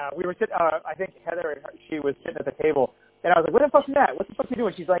 yeah. We were sitting, I think Heather, she was sitting at the table, and I was like, what the fuck's Matt? What the fuck are you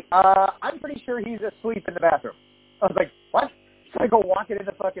doing? She's like, I'm pretty sure he's asleep in the bathroom. I was like, what? So I go walking in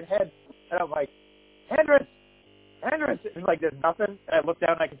the fucking head, and I'm like, Andrus! And there's nothing, and I look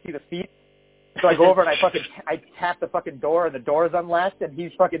down and I can see the feet. So I go over and I tap the fucking door, and the door is unlatched, and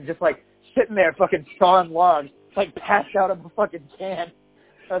he's fucking just sitting there fucking sawing logs, passed out of a fucking can.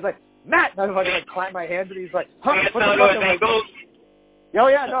 I was like, Matt! And I fucking clap my hands, and he's like, huh, what the fuck? Oh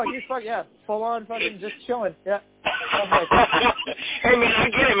yeah, no, he's full on fucking just chilling. Yeah. Hey man, I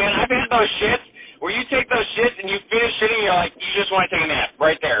get it, man. I've had those shits where you take those shits and you finish shitting, you're like, you just want to take a nap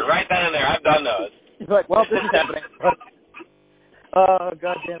right there, right then and there. I've done those. He's like, well, this is happening. Oh,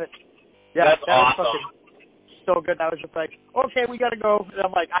 God damn it. Yeah, that's that awesome. Was fucking so good. I was just like, okay, we got to go. And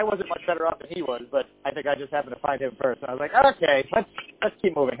I'm like, I wasn't much better off than he was, but I think I just happened to find him first. And I was like, okay, let's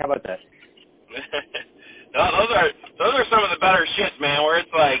keep moving. How about that? No, those are some of the better shits, man, where it's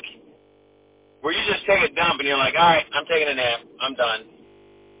where you just take a dump and you're like, all right, I'm taking a nap. I'm done.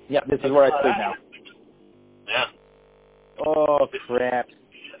 Yeah, this is where I sleep now. Yeah. Oh, crap.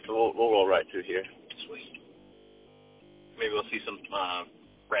 So we'll roll right through here. Sweet. Maybe we'll see some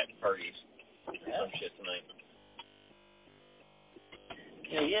frat parties. Some shit tonight.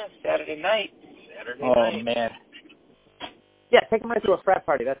 Yeah, Saturday night. Oh, man. Yeah, take him right to a frat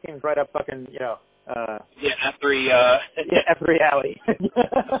party. That seems right up fucking, yeah, F3, F3 alley. Exactly.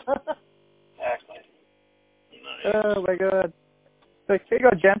 Nice. Oh, my God. So, here you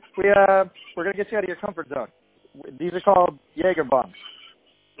go, gents. We're going to get you out of your comfort zone. These are called Jaeger bombs.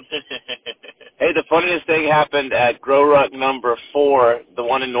 Hey, the funniest thing happened at GORUCK number 4, the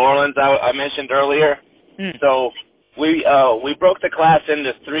one in New Orleans I mentioned earlier. So we broke the class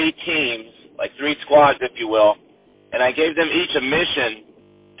into 3 teams, like 3 squads, if you will, and I gave them each a mission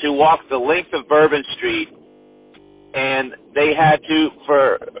to walk the length of Bourbon Street, and they had to,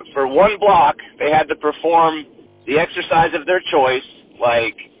 for 1 block, they had to perform the exercise of their choice,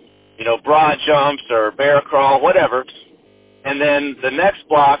 like, you know, broad jumps or bear crawl, whatever. And then the next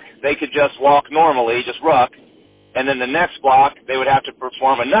block, they could just walk normally, just ruck. And then the next block, they would have to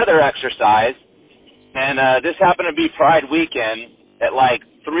perform another exercise. And this happened to be Pride weekend at like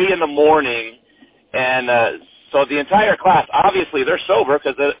 3 in the morning. And so the entire class, obviously they're sober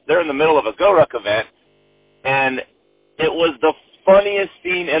because they're in the middle of a GORUCK event. And it was the funniest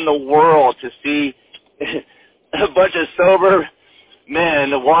scene in the world to see a bunch of sober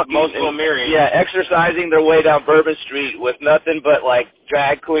men walking, exercising their way down Bourbon Street with nothing but like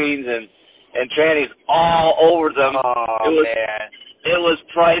drag queens and trannies all over them. Man. It was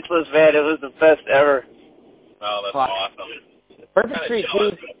priceless, man. It was the best ever. Oh, that's awesome. Bourbon Street,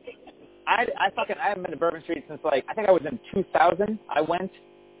 dude. I haven't been to Bourbon Street since like I think I was in 2000. I went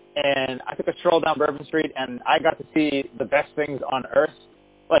and I took a stroll down Bourbon Street and I got to see the best things on earth.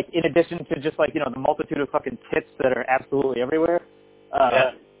 Like in addition to just like, you know, the multitude of fucking tits that are absolutely everywhere.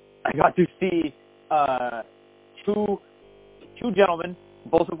 I got to see two gentlemen,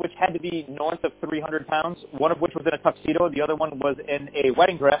 both of which had to be north of 300 pounds, one of which was in a tuxedo, the other one was in a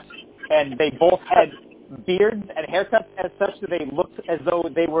wedding dress, and they both had beards and haircuts as such that they looked as though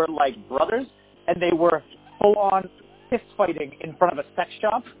they were like brothers, and they were full-on fist-fighting in front of a sex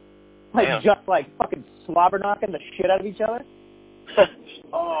shop, like just like fucking slobber-knocking the shit out of each other.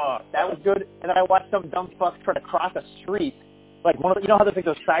 Oh, that was good. And then I watched some dumb fuck try to cross a street. Like, you know how there's like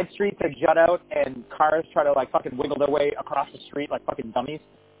those side streets that jut out and cars try to like fucking wiggle their way across the street like fucking dummies?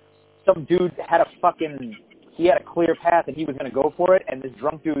 Some dude had a clear path and he was going to go for it, and this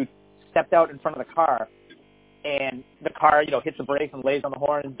drunk dude stepped out in front of the car, and the car, you know, hits the brakes and lays on the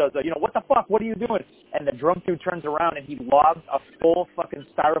horn and does, what the fuck, what are you doing? And the drunk dude turns around and he lobs a full fucking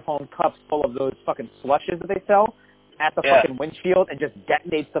styrofoam cup full of those fucking slushes that they sell at the fucking windshield and just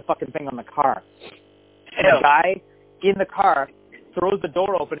detonates the fucking thing on the car. And the guy in the car throws the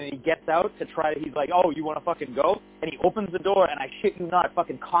door open and he gets out to try, he's like, oh, you want to fucking go? And he opens the door and I shit you not,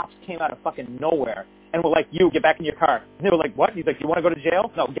 fucking cops came out of fucking nowhere and were like, you, get back in your car. And they were like, what? He's like, you want to go to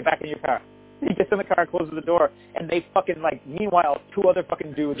jail? No, get back in your car. He gets in the car, closes the door, and they fucking, like, meanwhile, 2 other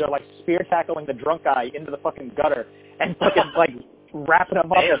fucking dudes are, like, spear-tackling the drunk guy into the fucking gutter and fucking, like, wrapping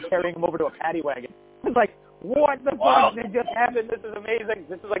him up and carrying him over to a paddy wagon. It's like, what the fuck did just happen? This is amazing.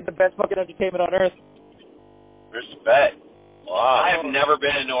 This is, like, the best fucking entertainment on earth. Respect. Wow. I have never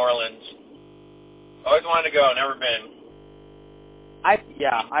been to New Orleans. Always wanted to go, never been. I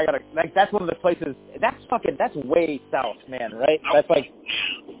gotta, like, that's one of the places, that's way south, man, right? That's like...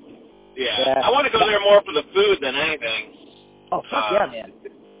 Yeah. I want to go there more for the food than anything. Oh, fuck yeah, man.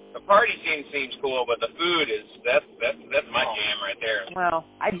 The party scene seems cool, but the food is, that's my jam right there. Well,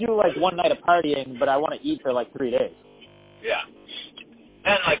 I do, like, one night of partying, but I want to eat for, like, 3 days. Yeah.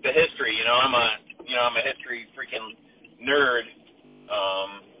 And, like, the history, you know, I'm a history freaking nerd.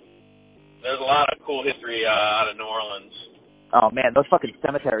 There's a lot of cool history out of New Orleans. Oh, man, those fucking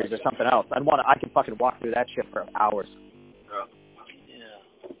cemeteries are something else. I can fucking walk through that shit for hours.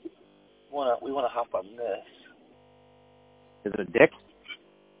 We want to hop on this. Is it a dick?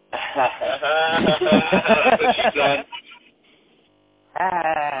 That's what she said.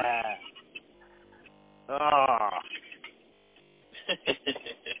 I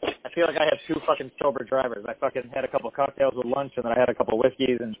feel like I have 2 fucking sober drivers. I fucking had a couple cocktails with lunch, and then I had a couple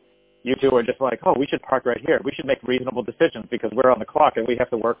whiskeys, and you 2 are just like, oh, we should park right here. We should make reasonable decisions because we're on the clock and we have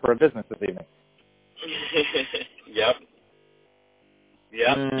to work for a business this evening. Yep. Mm-hmm.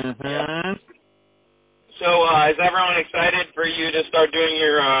 Yep. So, is everyone excited for you to start doing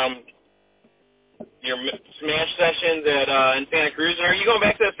your smash sessions in Santa Cruz? And are you going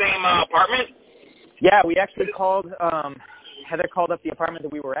back to the same apartment? Yeah, we actually called. Heather called up the apartment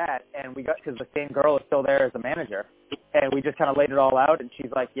that we were at, and we got, because the same girl is still there as the manager, and we just kind of laid it all out. And she's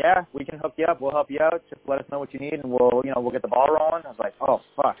like, "Yeah, we can hook you up. We'll help you out. Just let us know what you need, and we'll get the ball rolling." I was like, "Oh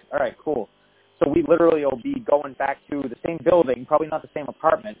fuck, all right, cool." So we literally will be going back to the same building, probably not the same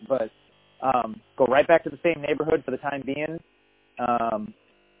apartment, but go right back to the same neighborhood for the time being.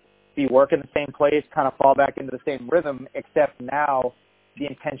 Be working the same place, kind of fall back into the same rhythm, except now the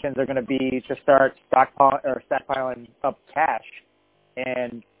intentions are going to be to start stockpiling up cash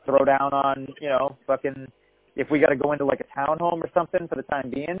and throw down on, fucking, if we got to go into like a townhome or something for the time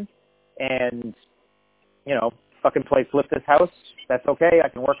being, and, fucking play flip this house. That's okay. I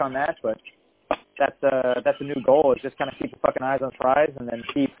can work on that, but that's a new goal. Is just kind of keep the fucking eyes on fries and then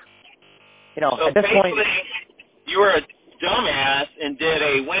keep, So at this point. You were a dumbass and did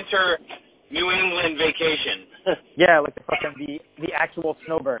a winter New England vacation. Yeah, like the actual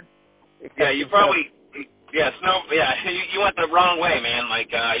snowbird. Yeah, you probably you went the wrong way, man.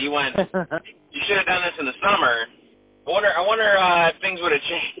 Like you went. You should have done this in the summer. I wonder if things would have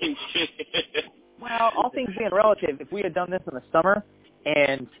changed. Well, all things being relative, if we had done this in the summer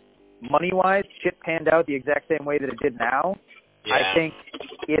and money-wise shit panned out the exact same way that it did now, I think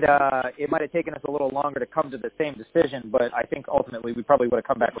it might have taken us a little longer to come to the same decision, but I think ultimately we probably would have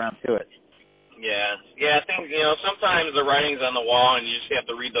come back around to it. Yeah, I think, sometimes the writing's on the wall and you just have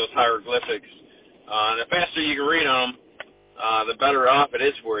to read those hieroglyphics. And the faster you can read them, the better off it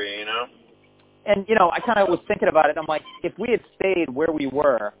is for you, And, I kind of was thinking about it. I'm like, if we had stayed where we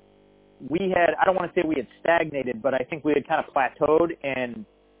were, I don't want to say we had stagnated, but I think we had kind of plateaued, and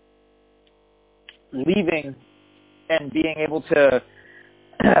leaving and being able to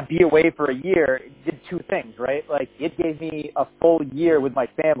be away for a year did two things, right? Like, it gave me a full year with my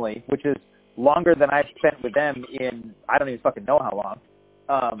family, which is longer than I've spent with them in, I don't even fucking know how long.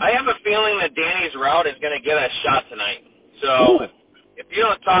 I have a feeling that Danny's route is going to get us shot tonight. So if you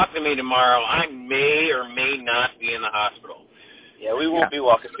don't talk to me tomorrow, I may or may not be in the hospital. Yeah, we won't be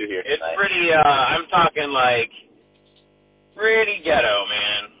walking through here tonight. It's pretty, I'm talking like pretty ghetto,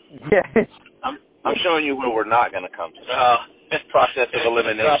 man. Yeah. I'm showing you where we're not going to come to. Process of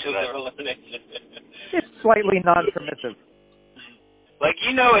elimination. It's slightly non-permissive. Like,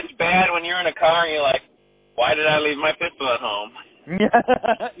 it's bad when you're in a car and you're like, why did I leave my pistol at home?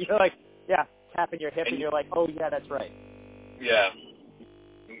 You're like, tapping your hip and you're like, oh, yeah, that's right. Yeah,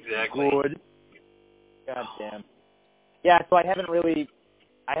 exactly. Good. God damn. Yeah, so I haven't really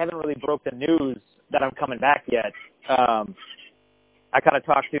broke the news that I'm coming back yet. I kind of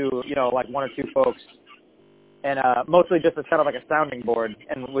talked to, like one or two folks, and mostly just as kind of like a sounding board,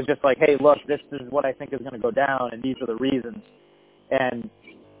 and was just like, hey, look, this is what I think is going to go down, and these are the reasons. And,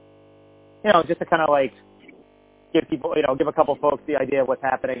 just to kind of like give people, give a couple folks the idea of what's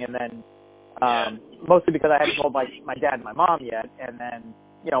happening, and then mostly because I hadn't told my dad and my mom yet, and then,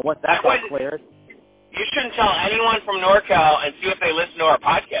 once that got cleared. You shouldn't tell anyone from NorCal and see if they listen to our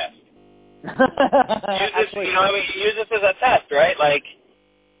podcast. Use this as a test, right? Like,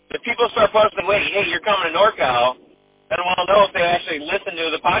 if people start posting, wait, hey, you're coming to NorCal, then we'll know if they actually listen to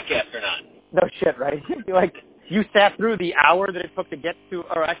the podcast or not. No shit, right? Like, you sat through the hour that it took to get to,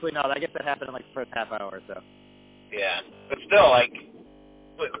 or actually, no, I guess that happened in like the first half hour or so. Yeah, but still, like,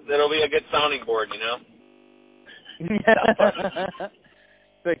 it'll be a good sounding board,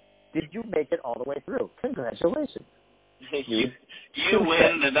 Like, did you make it all the way through? Congratulations. You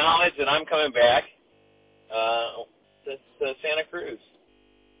win the knowledge that I'm coming back to Santa Cruz.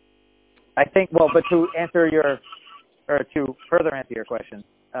 I think, well, but to further answer your question,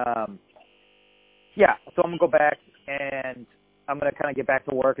 so I'm going to go back and I'm going to kind of get back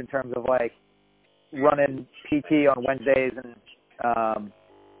to work in terms of like running PT on Wednesdays and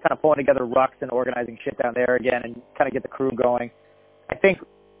kind of pulling together rucks and organizing shit down there again and kind of get the crew going. I think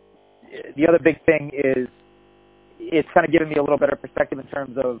the other big thing is it's kind of giving me a little better perspective in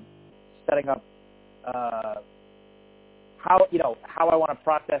terms of setting up how I want to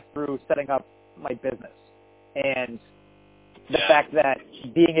process through setting up my business, and the fact that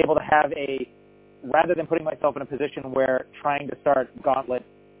being able to have rather than putting myself in a position where trying to start Gauntlet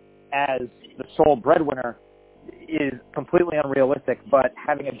as the sole breadwinner is completely unrealistic, but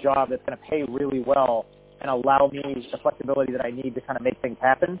having a job that's going to pay really well and allow me the flexibility that I need to kind of make things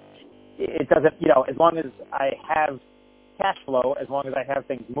happen. It doesn't, as long as I have cash flow, as long as I have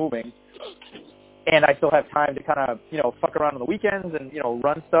things moving, and I still have time to kind of, fuck around on the weekends and,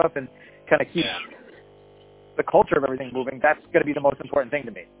 run stuff and kind of keep the culture of everything moving, that's going to be the most important thing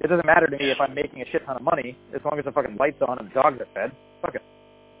to me. It doesn't matter to me if I'm making a shit ton of money, as long as the fucking lights on and the dogs are fed. Fuck it.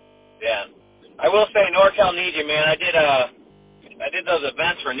 Yeah. I will say NorCal needs you, man. I did those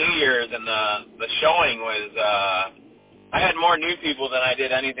events for New Year's, and the showing was, I had more new people than I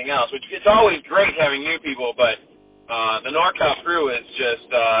did anything else, which it's always great having new people, but the NorCal crew is just,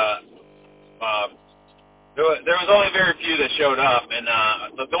 there was only very few that showed up, and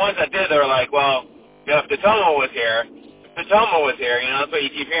the ones that did, they were like, well, if Tatomo was here, that's what you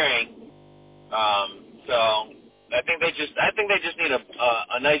keep hearing. So I think they just need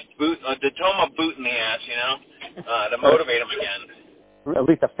a nice boot, a Tatomo boot in the ass, to motivate them again. At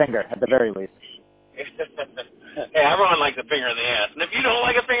least a finger, at the very least. Hey, everyone likes a finger in the ass. And if you don't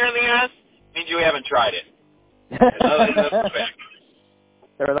like a finger in the ass, it means you haven't tried it.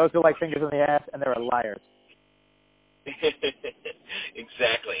 There are those who like fingers in the ass, and there are liars.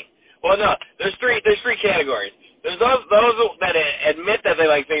 Exactly. Well, no, there's three categories. There's those that admit that they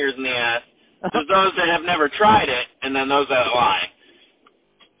like fingers in the ass. There's those that have never tried it, and then those that lie.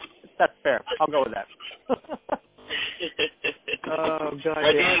 That's fair. I'll go with that. Oh, God.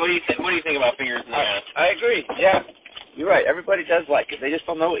 Right, Danny, what do you think about fingers in the ass? I agree. Yeah, you're right. Everybody does like it. They just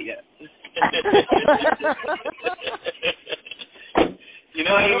don't know it yet. You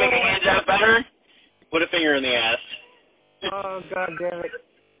know how you make a hand job better? Put a finger in the ass. Oh, God damn it.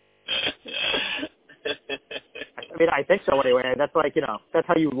 I mean, I think so anyway. That's like, that's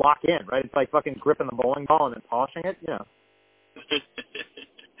how you lock in, right? It's like fucking gripping the bowling ball and then polishing it,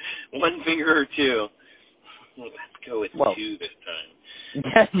 One finger or two. Let's go with two this time.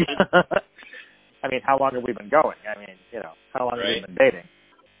 I mean, how long have we been going? I mean, how long have we been dating?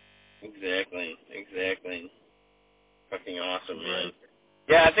 Exactly. Fucking awesome, man.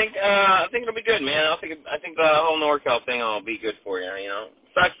 Yeah, I think it'll be good, man. I think the whole NorCal thing will be good for you.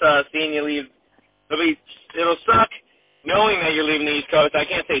 Sucks seeing you leave. It'll suck knowing that you're leaving the East Coast. I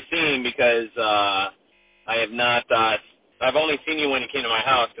can't say seeing because I have not. I've only seen you when you came to my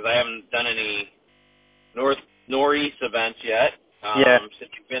house because I haven't done any northeast events yet.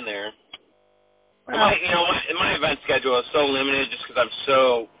 Since you've been there. My event schedule is so limited just because I'm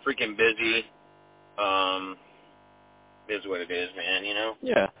so freaking busy. It is what it is, man,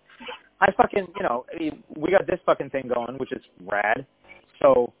 Yeah. I fucking, we got this fucking thing going, which is rad.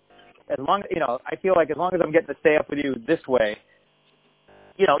 So, as long, I feel like as long as I'm getting to stay up with you this way,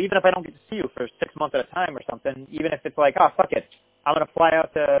 even if I don't get to see you for 6 months at a time or something, even if it's like, oh, fuck it, I'm going to fly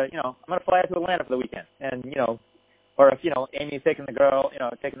out to, I'm going to fly out to Atlanta for the weekend. And, or if, Amy's taking the girl,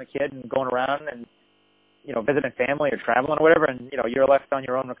 taking the kid and going around and, visiting family or traveling or whatever, and, you're left on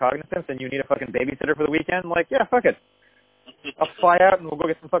your own recognizance and you need a fucking babysitter for the weekend, like, yeah, fuck it. I'll fly out and we'll go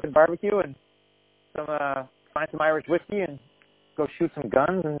get some fucking barbecue and find some Irish whiskey and go shoot some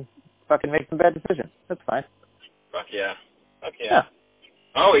guns and fucking make some bad decisions. That's fine. Fuck yeah. I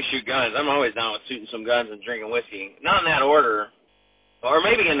always shoot guns. I'm always down with shooting some guns and drinking whiskey. Not in that order. Or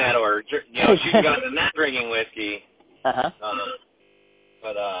maybe in that order. Shooting guns and not drinking whiskey. Uh-huh.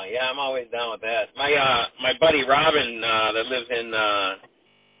 But yeah, I'm always down with that. My buddy Robin that lives in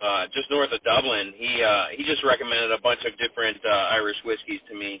just north of Dublin, he just recommended a bunch of different Irish whiskeys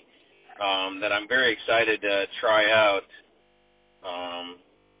to me that I'm very excited to try out.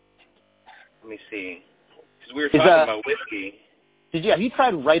 Let me see, because we were talking about whiskey. Have you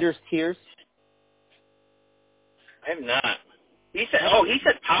tried Writer's Tears? I have not. He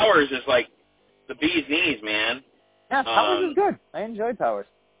said Powers is like the bee's knees, man. Yeah, Powers is good. I enjoyed Powers.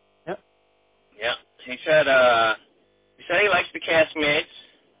 Yep. Yeah. He said he likes the Castmates.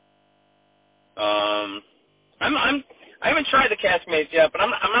 I haven't tried the Castmates yet, but I'm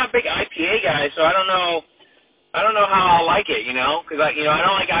not a big IPA guy, so I don't know how I'll like it, because I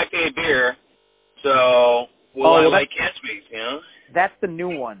don't like IPA beer, so I like Castmates, That's the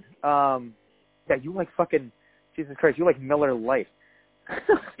new one. Yeah, you like fucking, Jesus Christ, you like Miller Lite.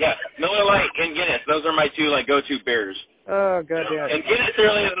 Yeah, Miller Lite and Guinness. Those are my two go-to beers. Oh, God damn. And Guinness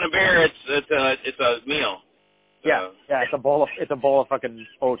really isn't a beer; it's a meal. So. Yeah, it's a bowl of fucking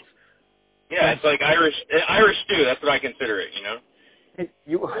oats. Yeah, it's like Irish stew. That's what I consider it.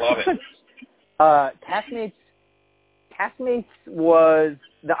 You love it. Castmates was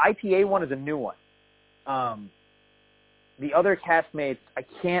the IPA one is a new one. The other Castmates, I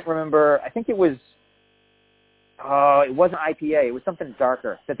can't remember. I think it was. It wasn't IPA. It was something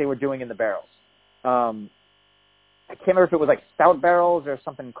darker that they were doing in the barrels. I can't remember if it was like stout barrels or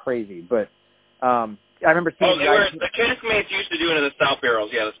something crazy, but I remember seeing. The Castmates used to do it in the stout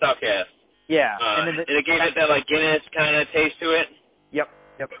barrels. Yeah, the stout cast. Yeah, and it gave it that like Guinness kind of taste to it. Yep.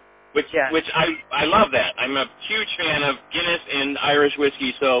 Which I love that. I'm a huge fan of Guinness and Irish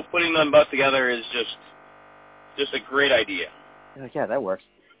whiskey, so putting them both together is just a great idea. Yeah, that works.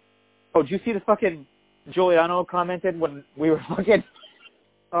 Oh, did you see the fucking Giuliano commented when we were fucking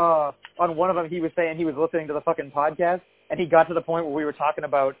on one of them? He was saying he was listening to the fucking podcast, and he got to the point where we were talking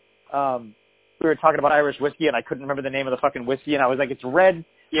about Irish whiskey, and I couldn't remember the name of the fucking whiskey, and I was like, it's Red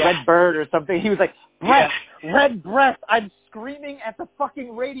Bird or something. He was like, Brett, Red Breast. I'm screaming at the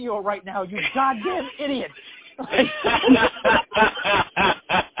fucking radio right now, you goddamn idiot. I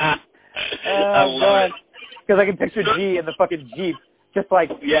love it. Because I can picture G in the fucking Jeep just like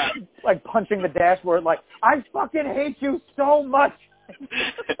punching the dashboard like, I fucking hate you so much.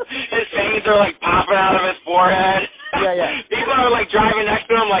 His veins are like popping out of his forehead. Yeah. People are like driving next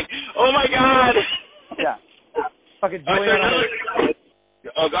to him like, oh my God. Yeah. Fucking Giuliano.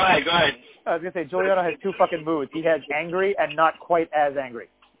 Oh, go ahead. I was going to say, Giuliano has two fucking moods. He has angry and not quite as angry.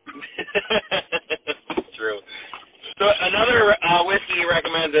 True. So another whiskey he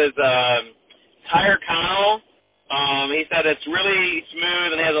recommends is Tire Connell. He said it's really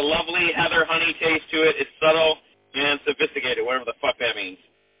smooth and has a lovely heather honey taste to it. It's subtle and sophisticated, whatever the fuck that means.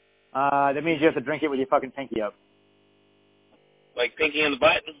 That means you have to drink it with your fucking pinky up. Like pinky in the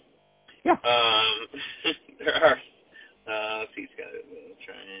butt? Yeah. There are. Let's see, he's got it. We'll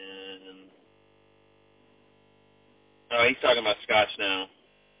try and... Oh, he's talking about Scotch now.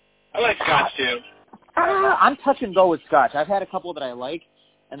 I like Scotch, too. I'm touch and go with Scotch. I've had a couple that I like,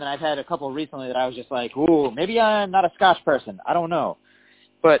 and then I've had a couple recently that I was just like, ooh, maybe I'm not a Scotch person. I don't know.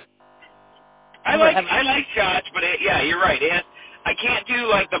 But I like Scotch, but yeah, you're right. I can't do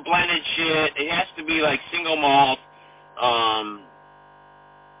like the blended shit. It has to be like single malt.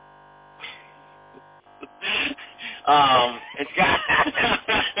 It's got.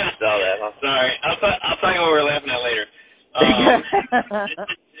 Sorry, I'll tell you what we're laughing at later.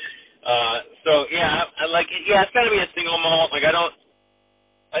 So yeah, I like it. Yeah, it's got to be a single malt. Like I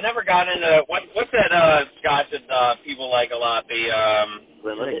never got into what's that Scotch that people like a lot. The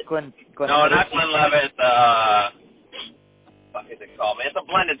Glenlivet. No, not Glenlivet. What is it called, man? It's a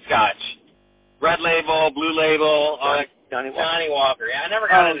blended Scotch. Red label, blue label. Johnny Walker. Yeah, I never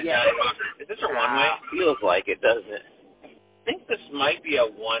got into Johnny Walker. Is this a one-way? Feels like it, doesn't it? I think this might be a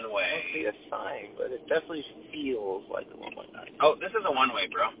one-way. It might be a sign, but it definitely feels like a one-way. Oh, this is a one-way,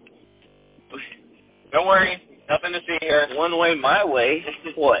 bro. Don't worry. Nothing to see here. One way, my way.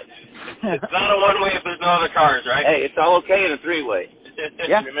 What? It's not a one-way if there's no other cars, right? Hey, it's all okay in a three-way.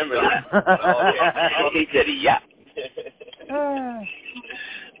 Yeah. Remember that. He said, yeah.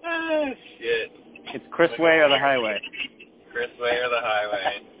 Shit. It's Chris Way or the highway. Chris Way or the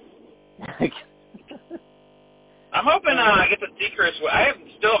highway. I'm hoping I get to see Chris Way.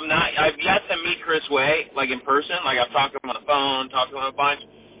 I've yet to meet Chris Way, like in person. Like I've talked to him on the phone, talked to him a bunch.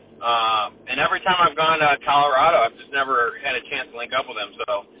 And every time I've gone to Colorado, I've just never had a chance to link up with him.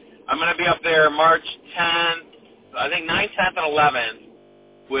 So I'm going to be up there March 10th, I think 9th, 10th, and 11th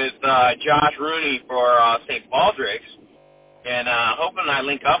with Josh Rooney for St. Baldrick's. And hoping I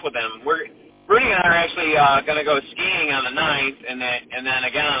link up with him. Rooney and I are actually going to go skiing on the 9th and then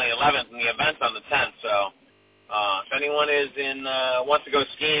again on the 11th, and the event's on the 10th. So if anyone is wants to go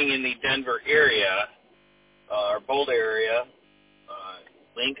skiing in the Denver area or Boulder area,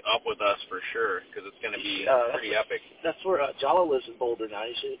 link up with us for sure, because it's going to be pretty epic. That's where Jala lives in Boulder now.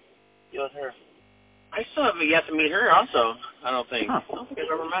 You should go with her. I still haven't yet to meet her also, I don't think. Huh. I don't think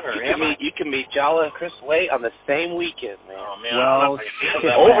I've ever met her. You can meet Jala and Chris Way on the same weekend, man. Oh, man. Well,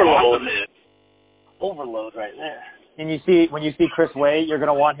 Overload right there. And when you see Chris Way, you're going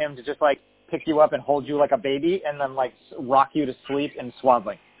to want him to just, like, pick you up and hold you like a baby and then, like, rock you to sleep in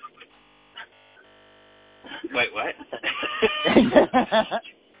swaddling. Wait, what?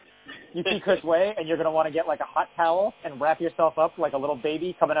 You see Chris Way, and you're going to want to get, like, a hot towel and wrap yourself up like a little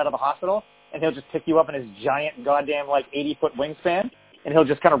baby coming out of the hospital, and he'll just pick you up in his giant goddamn, like, 80-foot wingspan, and he'll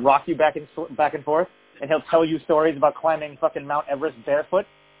just kind of rock you back and forth, and he'll tell you stories about climbing fucking Mount Everest barefoot,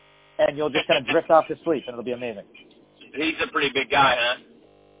 and you'll just kind of drift off to sleep, and it'll be amazing. He's a pretty big guy,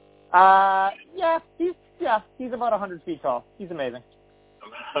 huh? He's about 100 feet tall. He's amazing.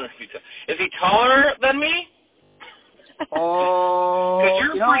 Is he taller than me? Oh,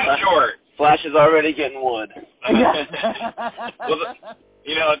 because you're pretty short. Flash is already getting wood. Well,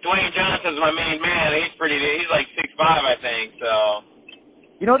 Dwayne Johnson's my main man. He's like 6'5", I think. So.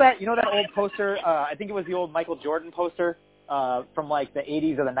 You know that old poster? I think it was the old Michael Jordan poster from like the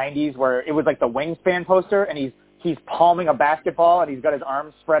 80s or the 90s, where it was like the wingspan poster, and he's palming a basketball and he's got his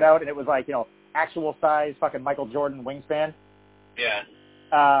arms spread out, and it was like actual size fucking Michael Jordan wingspan. Yeah.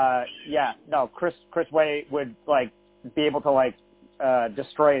 Chris Way would like be able to like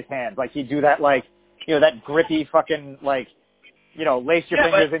destroy his hands. Like he'd do that like that grippy fucking like lace your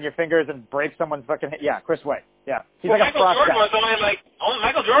fingers in your fingers and break someone's fucking head. Yeah, Chris Way. Yeah. He's like Michael Jordan was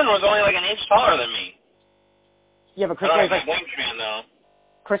only like an inch taller than me. Yeah, but Chris Way is like wingspan though.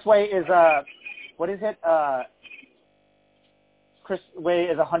 Chris Way is what is it? Chris Way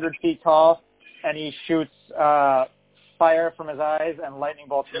is 100 feet tall, and he shoots fire from his eyes and lightning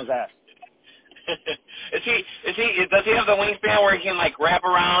bolts from his ass. Does he have the wingspan where he can like wrap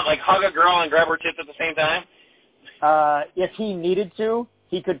around, like hug a girl and grab her tits at the same time? If he needed to,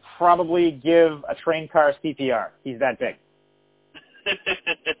 he could probably give a train car CPR. He's that big.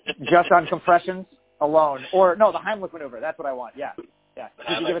 Just on compressions alone. Or, no, the Heimlich maneuver. That's what I want. Yeah. Yeah.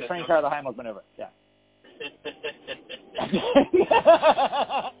 He could give a train car the Heimlich maneuver. Yeah.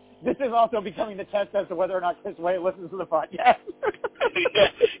 This is also becoming the test as to whether or not Chris Way listens to the podcast.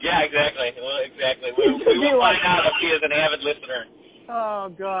 Yeah, exactly. Well, exactly. We will find out if he is an avid listener. Oh,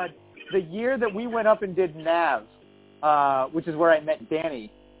 God. The year that we went up and did NAV, which is where I met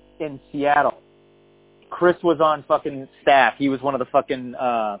Danny in Seattle. Chris was on fucking staff. He was one of the fucking.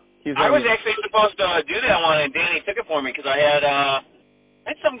 I was actually supposed to do that one, and Danny took it for me because I had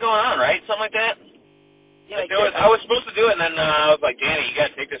something going on, right? Something like that. Yeah, I was supposed to do it, and then I was like, Danny, you got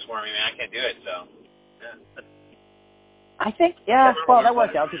to take this for me, man. I can't do it, so. Yeah. I think, yeah, well, that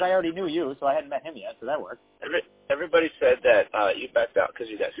worked out because I already knew you, so I hadn't met him yet, so that worked. Everybody said that you backed out because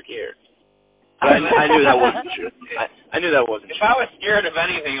you got scared. I knew that wasn't true. I knew that wasn't true. If I was scared of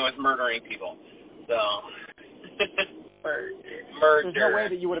anything, it was murdering people. So, murder. There's no way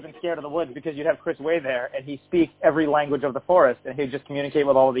that you would have been scared of the woods because you'd have Chris Way there, and he speaks every language of the forest, and he'd just communicate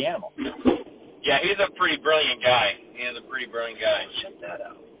with all of the animals. Yeah, he's a pretty brilliant guy. He is a pretty brilliant guy. Check that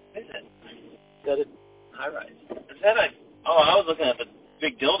out. What is it? Got a high-rise. Is that a... Oh, I was looking at the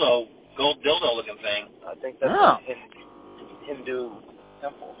big dildo, gold dildo-looking thing. I think that's a Hindu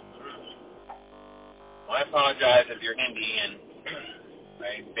temple. Well, I apologize if you're Hindi and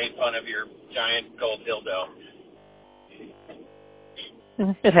I made fun of your giant gold dildo.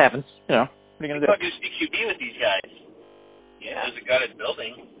 It happens, you know. What are you going to do? do CQB with these guys. Yeah, there's a gutted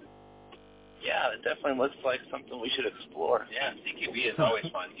building. Yeah, it definitely looks like something we should explore. Yeah, CQB is always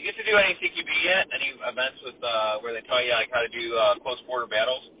fun. You get to do any CQB yet? Any events with where they tell you like how to do close quarter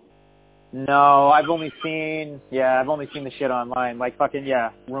battles? No, I've only seen the shit online, like fucking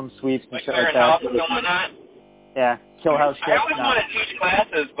room sweeps and shit like that. Houses and whatnot. Yeah, kill house shit. I always want to teach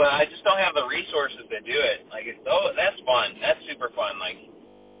classes, but I just don't have the resources to do it. Like that's fun. That's super fun. Like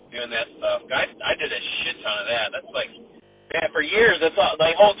doing that stuff. I did a shit ton of that. That's like. Yeah, for years, that's all,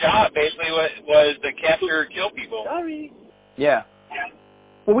 my whole job basically was to capture or kill people. Sorry. Yeah.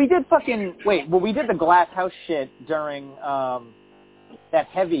 Well, we did the glass house shit during that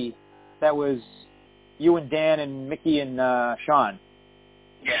heavy that was you and Dan and Mickey and Sean.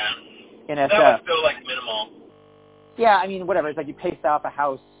 Yeah. In SF. That was still, like, minimal. Yeah, I mean, whatever. It's like you paced off a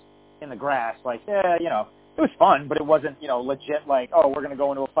house in the grass. Like, you know, it was fun, but it wasn't, you know, legit like, oh, we're going to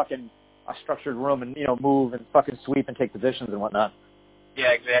go into a structured room and, you know, move and fucking sweep and take positions and whatnot. Yeah,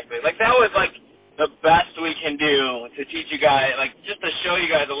 exactly. Like, that was, like, the best we can do to teach you guys, like, just to show you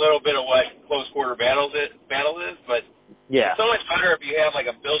guys a little bit of what close quarter battle is, but yeah, it's so much better if you have, like,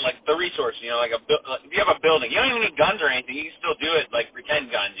 like, the resource, you know, like, if you have a building. You don't even need guns or anything. You can still do it, like,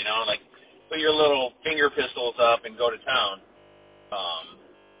 pretend guns, you know, like, put your little finger pistols up and go to town.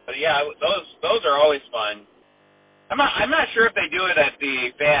 But, yeah, those are always fun. I'm not sure if they do it at the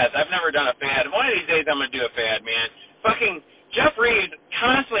fads. I've never done a fad. One of these days I'm going to do a fad, man. Fucking Jeff Reed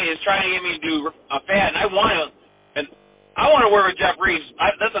constantly is trying to get me to do a fad, and I want to work with Jeff Reed.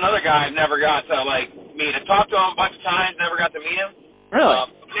 That's another guy I've never got to, like, meet. I talked to him a bunch of times, never got to meet him. Really?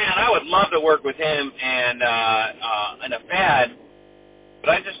 Man, I would love to work with him and in a fad, but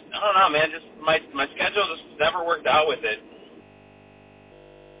I don't know, man. Just my schedule just never worked out with it.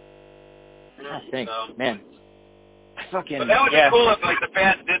 I think, man. But that would be cool if, like, the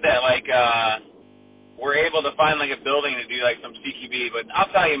fans did that. Like, we're able to find, like, a building to do, like, some CQB. But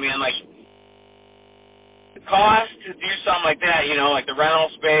I'll tell you, man, like, the cost to do something like that, you know, like the rental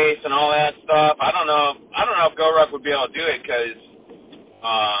space and all that stuff, I don't know if GORUCK would be able to do it because,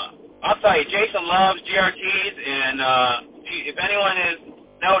 I'll tell you, Jason loves GRTs, and if anyone has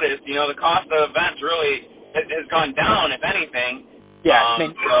noticed, you know, the cost of events really has gone down, if anything. Yeah,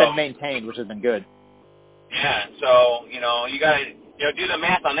 it's been maintained, which has been good. Yeah, so, you know, you got to, you know, do the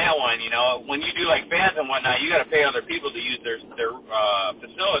math on that one, you know. When you do, like, fans and whatnot, you got to pay other people to use their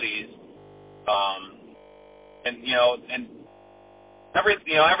facilities. And, you know, and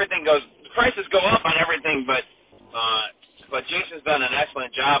everything goes, the prices go up on everything, but Jason's done an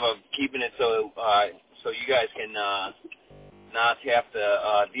excellent job of keeping it so you guys can not have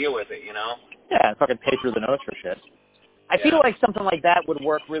to deal with it, you know. Yeah, and fucking pay through the nose for shit. I feel like something like that would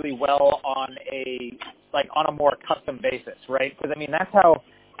work really well on a more custom basis, right? Because, I mean, I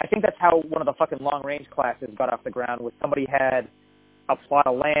think that's how one of the fucking long-range classes got off the ground, was somebody had a plot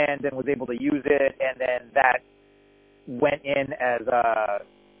of land and was able to use it, and then that went in as I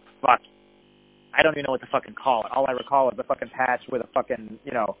don't even know what to fucking call it. All I recall is a fucking patch with a fucking,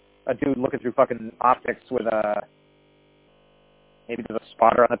 you know, a dude looking through fucking optics with maybe there's a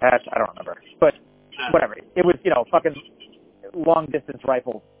spotter on the patch. I don't remember. But whatever. It was, you know, fucking long-distance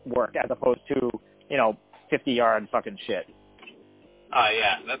rifle work as opposed to, you know, 50-yard fucking shit.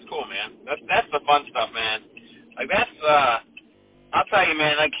 Yeah, that's cool, man. That's the fun stuff, man. Like, I'll tell you,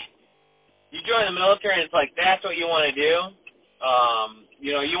 man, like, you join the military and it's like, that's what you want to do.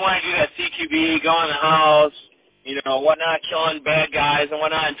 You know, you want to do that CQB, go in the house, you know, whatnot, killing bad guys and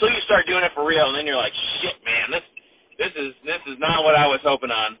whatnot, until you start doing it for real, and then you're like, shit, man, this is not what I was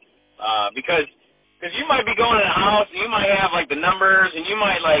hoping on. Because Because you might be going in a house, and you might have, like, the numbers, and you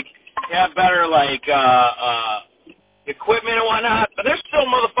might, like, have better, like, equipment and whatnot, but there's still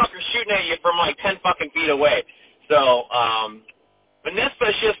motherfuckers shooting at you from, like, 10 fucking feet away. So, when this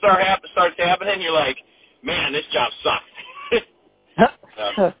shit starts happening, you're like, man, this job sucks.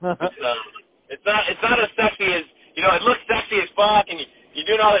 So, it's not as sexy as, you know, it looks sexy as fuck, and you're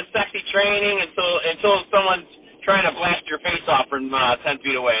doing all this sexy training until someone's trying to blast your face off from 10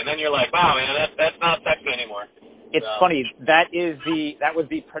 feet away, and then you're like, wow, man, that's not sexy anymore. It's funny. That was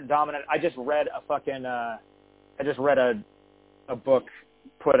the predominant. I just read a book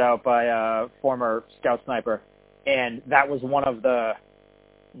put out by a former scout sniper, and that was one of the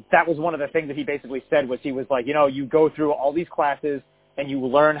things that he basically said was he was like, you know, you go through all these classes and you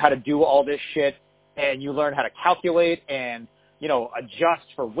learn how to do all this shit, and you learn how to calculate and, you know, adjust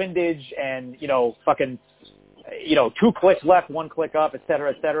for windage and, you know, fucking, you know, 2 clicks left, 1 click up, et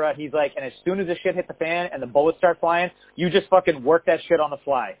cetera, et cetera. He's like, and as soon as the shit hit the fan and the bullets start flying, you just fucking work that shit on the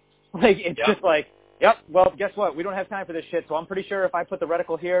fly. Like, it's just like, yep, well, guess what? We don't have time for this shit, so I'm pretty sure if I put the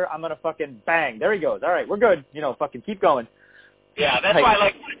reticle here, I'm going to fucking bang. There he goes. All right, we're good. You know, fucking keep going. Yeah, that's why,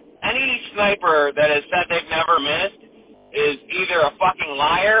 like, any sniper that has said they've never missed is either a fucking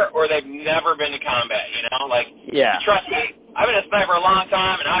liar or they've never been to combat, you know? Like, trust me, I've been a sniper a long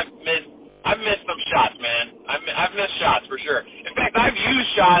time, and I've missed some shots, man. I've missed shots for sure. In fact, I've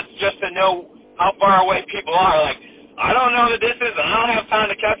used shots just to know how far away people are. Like, I don't know the distance, and I don't have time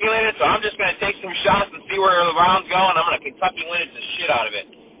to calculate it, so I'm just going to take some shots and see where the round's going. I'm going to Kentucky windage the shit out of it.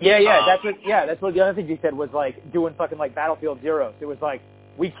 That's what the other thing he said was, like, doing fucking, like, Battlefield Zeros. It was like,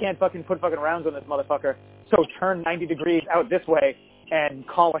 we can't fucking put fucking rounds on this motherfucker, so turn 90 degrees out this way and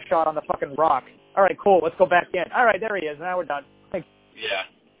call a shot on the fucking rock. All right, cool, let's go back in. All right, there he is, now we're done. Like, yeah,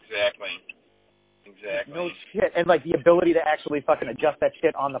 exactly. No shit. And, like, the ability to actually fucking adjust that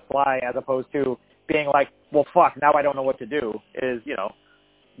shit on the fly as opposed to being like, well, fuck, now I don't know what to do is, you know,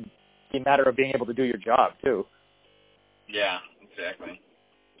 a matter of being able to do your job, too. Yeah, exactly.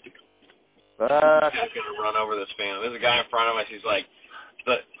 I'm going to run over this fan. There's a guy in front of us. He's like,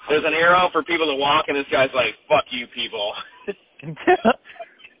 there's an arrow for people to walk, and this guy's like, fuck you, people.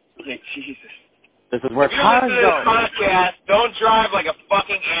 Like, Jesus. This is where if you're listening to this podcast, don't drive like a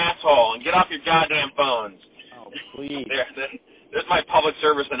fucking asshole and get off your goddamn phones. Oh, please. There's my public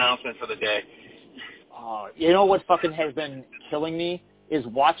service announcement for the day. Oh, you know what fucking has been killing me is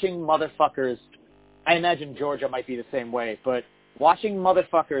watching motherfuckers. I imagine Georgia might be the same way, but watching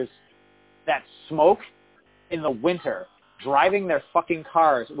motherfuckers that smoke in the winter, driving their fucking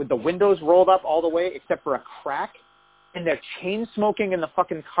cars with the windows rolled up all the way except for a crack, and they're chain smoking in the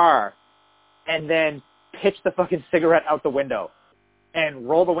fucking car, and then pitch the fucking cigarette out the window and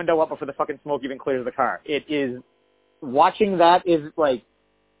roll the window up before the fucking smoke even clears the car. It is, watching that is like,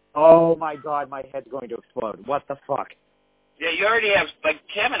 oh my God, my head's going to explode. What the fuck? Yeah, you already have, like,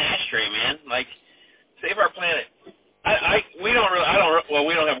 have an ashtray, man. Like, save our planet. We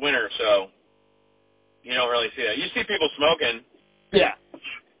don't have winter, so you don't really see that. You see people smoking. Yeah.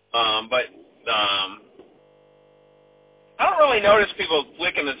 But I don't really notice people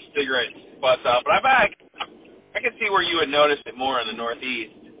flicking the cigarette butts out, but I can see where you would notice it more in the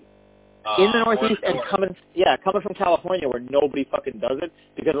Northeast. In the Northeast and coming from California where nobody fucking does it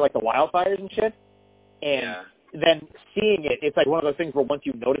because of, like, the wildfires and shit. And then seeing it, it's like one of those things where once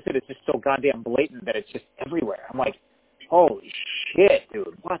you notice it, it's just so goddamn blatant that it's just everywhere. I'm like, holy shit,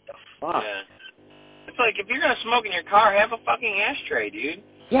 dude, what the fuck? Yeah. It's like, if you're going to smoke in your car, have a fucking ashtray, dude.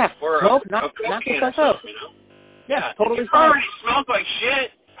 Yeah, or smoke, knock the fuck out. You know? Yeah, totally your car already smells like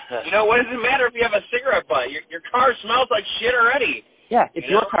shit. You know, what does it matter if you have a cigarette butt? Your car smells like shit already. Yeah, it's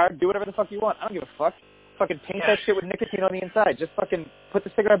your car. Do whatever the fuck you want. I don't give a fuck. Fucking paint that shit with nicotine on the inside. Just fucking put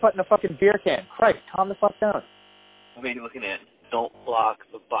the cigarette butt in a fucking beer can. Christ, calm the fuck down. What are you looking at? Don't block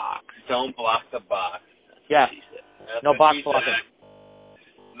the box. Don't block the box. Yeah. No box blocking.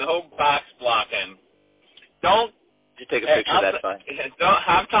 No box blocking. Don't. You take a picture of that, fine.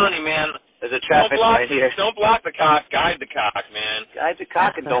 I'm telling you, man. There's a traffic light here. Don't block the cock. Guide the cock, man. Guide the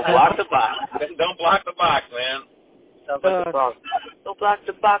cock and don't block the box. Don't block the box, man. Sounds like a song. Don't block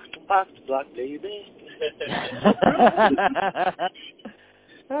the box, baby.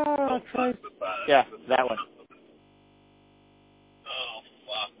 Oh, Christ. Yeah, that one. Oh,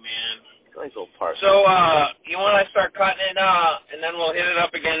 fuck, man. Nice little part. So, you want to start cutting it, and then we'll hit it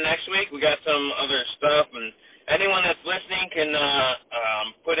up again next week? We got some other stuff, and anyone that's listening can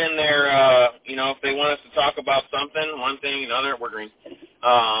put in their, if they want us to talk about something, one thing, another, we're green,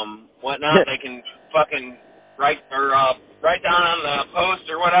 whatnot, they can fucking write down on the post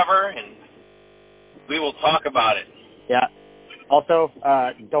or whatever, and we will talk about it. Yeah. Also,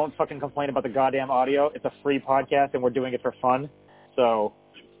 don't fucking complain about the goddamn audio. It's a free podcast, and we're doing it for fun. So.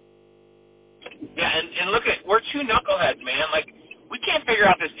 Yeah, and look at, we're two knuckleheads, man. Like, we can't figure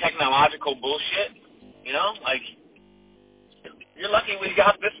out this technological bullshit. You know, like, you're lucky we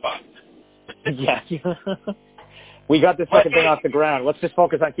got this far. Yeah. We got this fucking thing off the ground. Let's just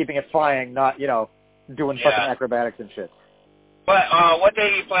focus on keeping it flying, not, doing fucking acrobatics and shit. But what day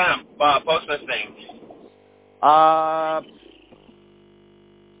do you plan on posting this thing? I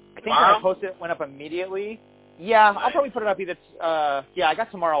think I'll post it went up immediately. Yeah, I'll probably put it up either. I got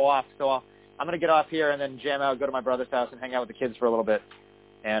tomorrow off, so I'm gonna get off here and then jam out, go to my brother's house, and hang out with the kids for a little bit.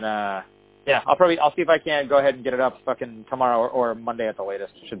 And I'll see if I can go ahead and get it up fucking tomorrow or Monday at the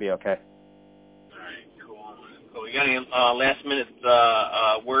latest. Should be okay. All right, cool. You got any last minute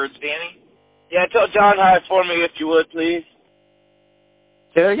words, Danny? Yeah, tell John hi for me if you would, please.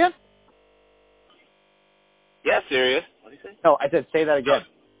 Say that again? Yeah, serious. What did you say? No, I said say that again.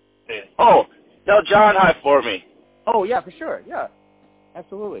 Oh, tell John hi for me. Oh, yeah, for sure. Yeah,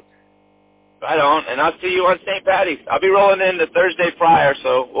 absolutely. Right on, and I'll see you on St. Patty's. I'll be rolling in the Thursday prior,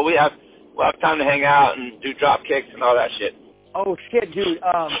 so we'll have time to hang out and do drop kicks and all that shit. Oh, shit, dude.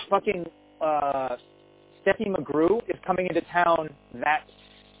 Fucking Steffi McGrew is coming into town that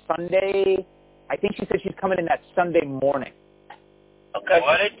Sunday. I think she said she's coming in that Sunday morning. Okay.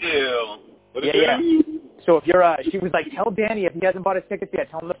 What'd it do? Yeah. So if you're, she was like, tell Danny if he hasn't bought his tickets yet,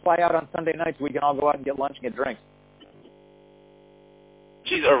 tell him to fly out on Sunday night so we can all go out and get lunch and get drinks.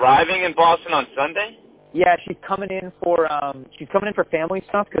 She's arriving in Boston on Sunday? Yeah, she's coming in for family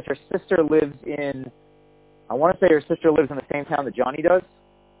stuff because her sister lives in, I want to say her sister lives in the same town that Johnny does.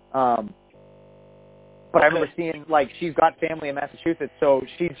 But I remember seeing, like, she's got family in Massachusetts, so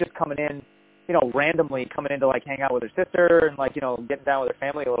she's just coming in, randomly coming in to, like, hang out with her sister and, like, getting down with her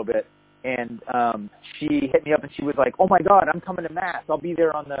family a little bit. And she hit me up and she was like, oh, my God, I'm coming to Mass. I'll be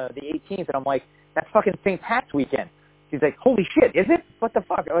there on the 18th. And I'm like, that's fucking St. Pat's weekend. She's like, holy shit, is it? What the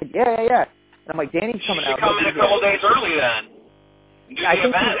fuck? I'm like, yeah. And I'm like, Danny's coming out. You should come in a couple days early then.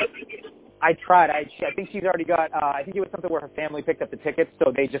 I tried. I think she's already got, I think it was something where her family picked up the tickets,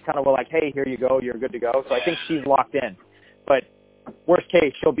 so they just kind of were like, hey, here you go, you're good to go. So I think she's locked in. But worst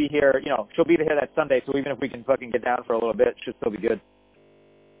case, she'll be here, she'll be here that Sunday, so even if we can fucking get down for a little bit, it should still be good.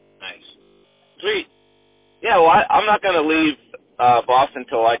 Nice. Sweet. Yeah, well, I'm not going to leave Boston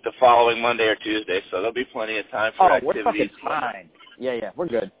till like the following Monday or Tuesday, so there'll be plenty of time for activities. We're fucking fine. Yeah, we're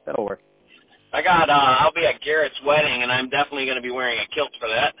good. That'll work. I'll be at Garrett's wedding, and I'm definitely going to be wearing a kilt for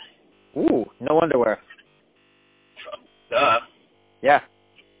that. Ooh, no underwear. Duh. Yeah.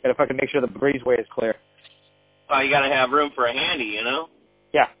 Gotta fucking make sure the breezeway is clear. Well, you got to have room for a handy,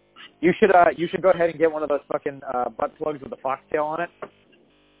 Yeah. You should go ahead and get one of those fucking butt plugs with the foxtail on it.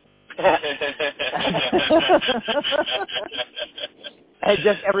 And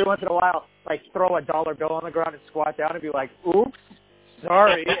just every once in a while, like, throw a dollar bill on the ground and squat down and be like, oops,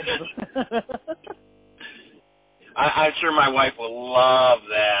 sorry. I'm sure my wife will love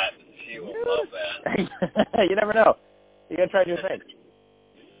that. She will love that. You never know. You got to try new things.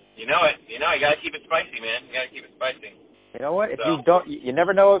 You know it. You got to keep it spicy, man. You got to keep it spicy. You know what? If you don't, you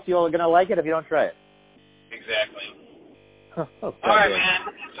never know if you're going to like it if you don't try it. Exactly. Oh, all right, man.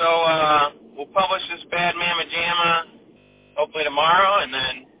 So we'll publish this Bad Mama Jamma hopefully tomorrow, and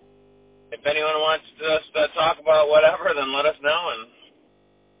then if anyone wants us to talk about whatever, then let us know, and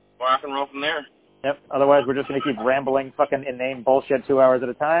we'll rock and roll from there. Yep. Otherwise, we're just going to keep rambling fucking inane bullshit 2 hours at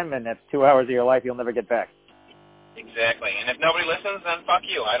a time, and that's 2 hours of your life you'll never get back. Exactly. And if nobody listens, then fuck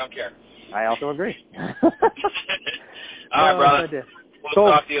you. I don't care. I also agree. All right, brother. We'll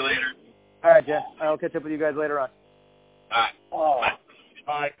talk to you later. All right, Jen. I'll catch up with you guys later on. All right. Oh.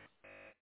 Bye.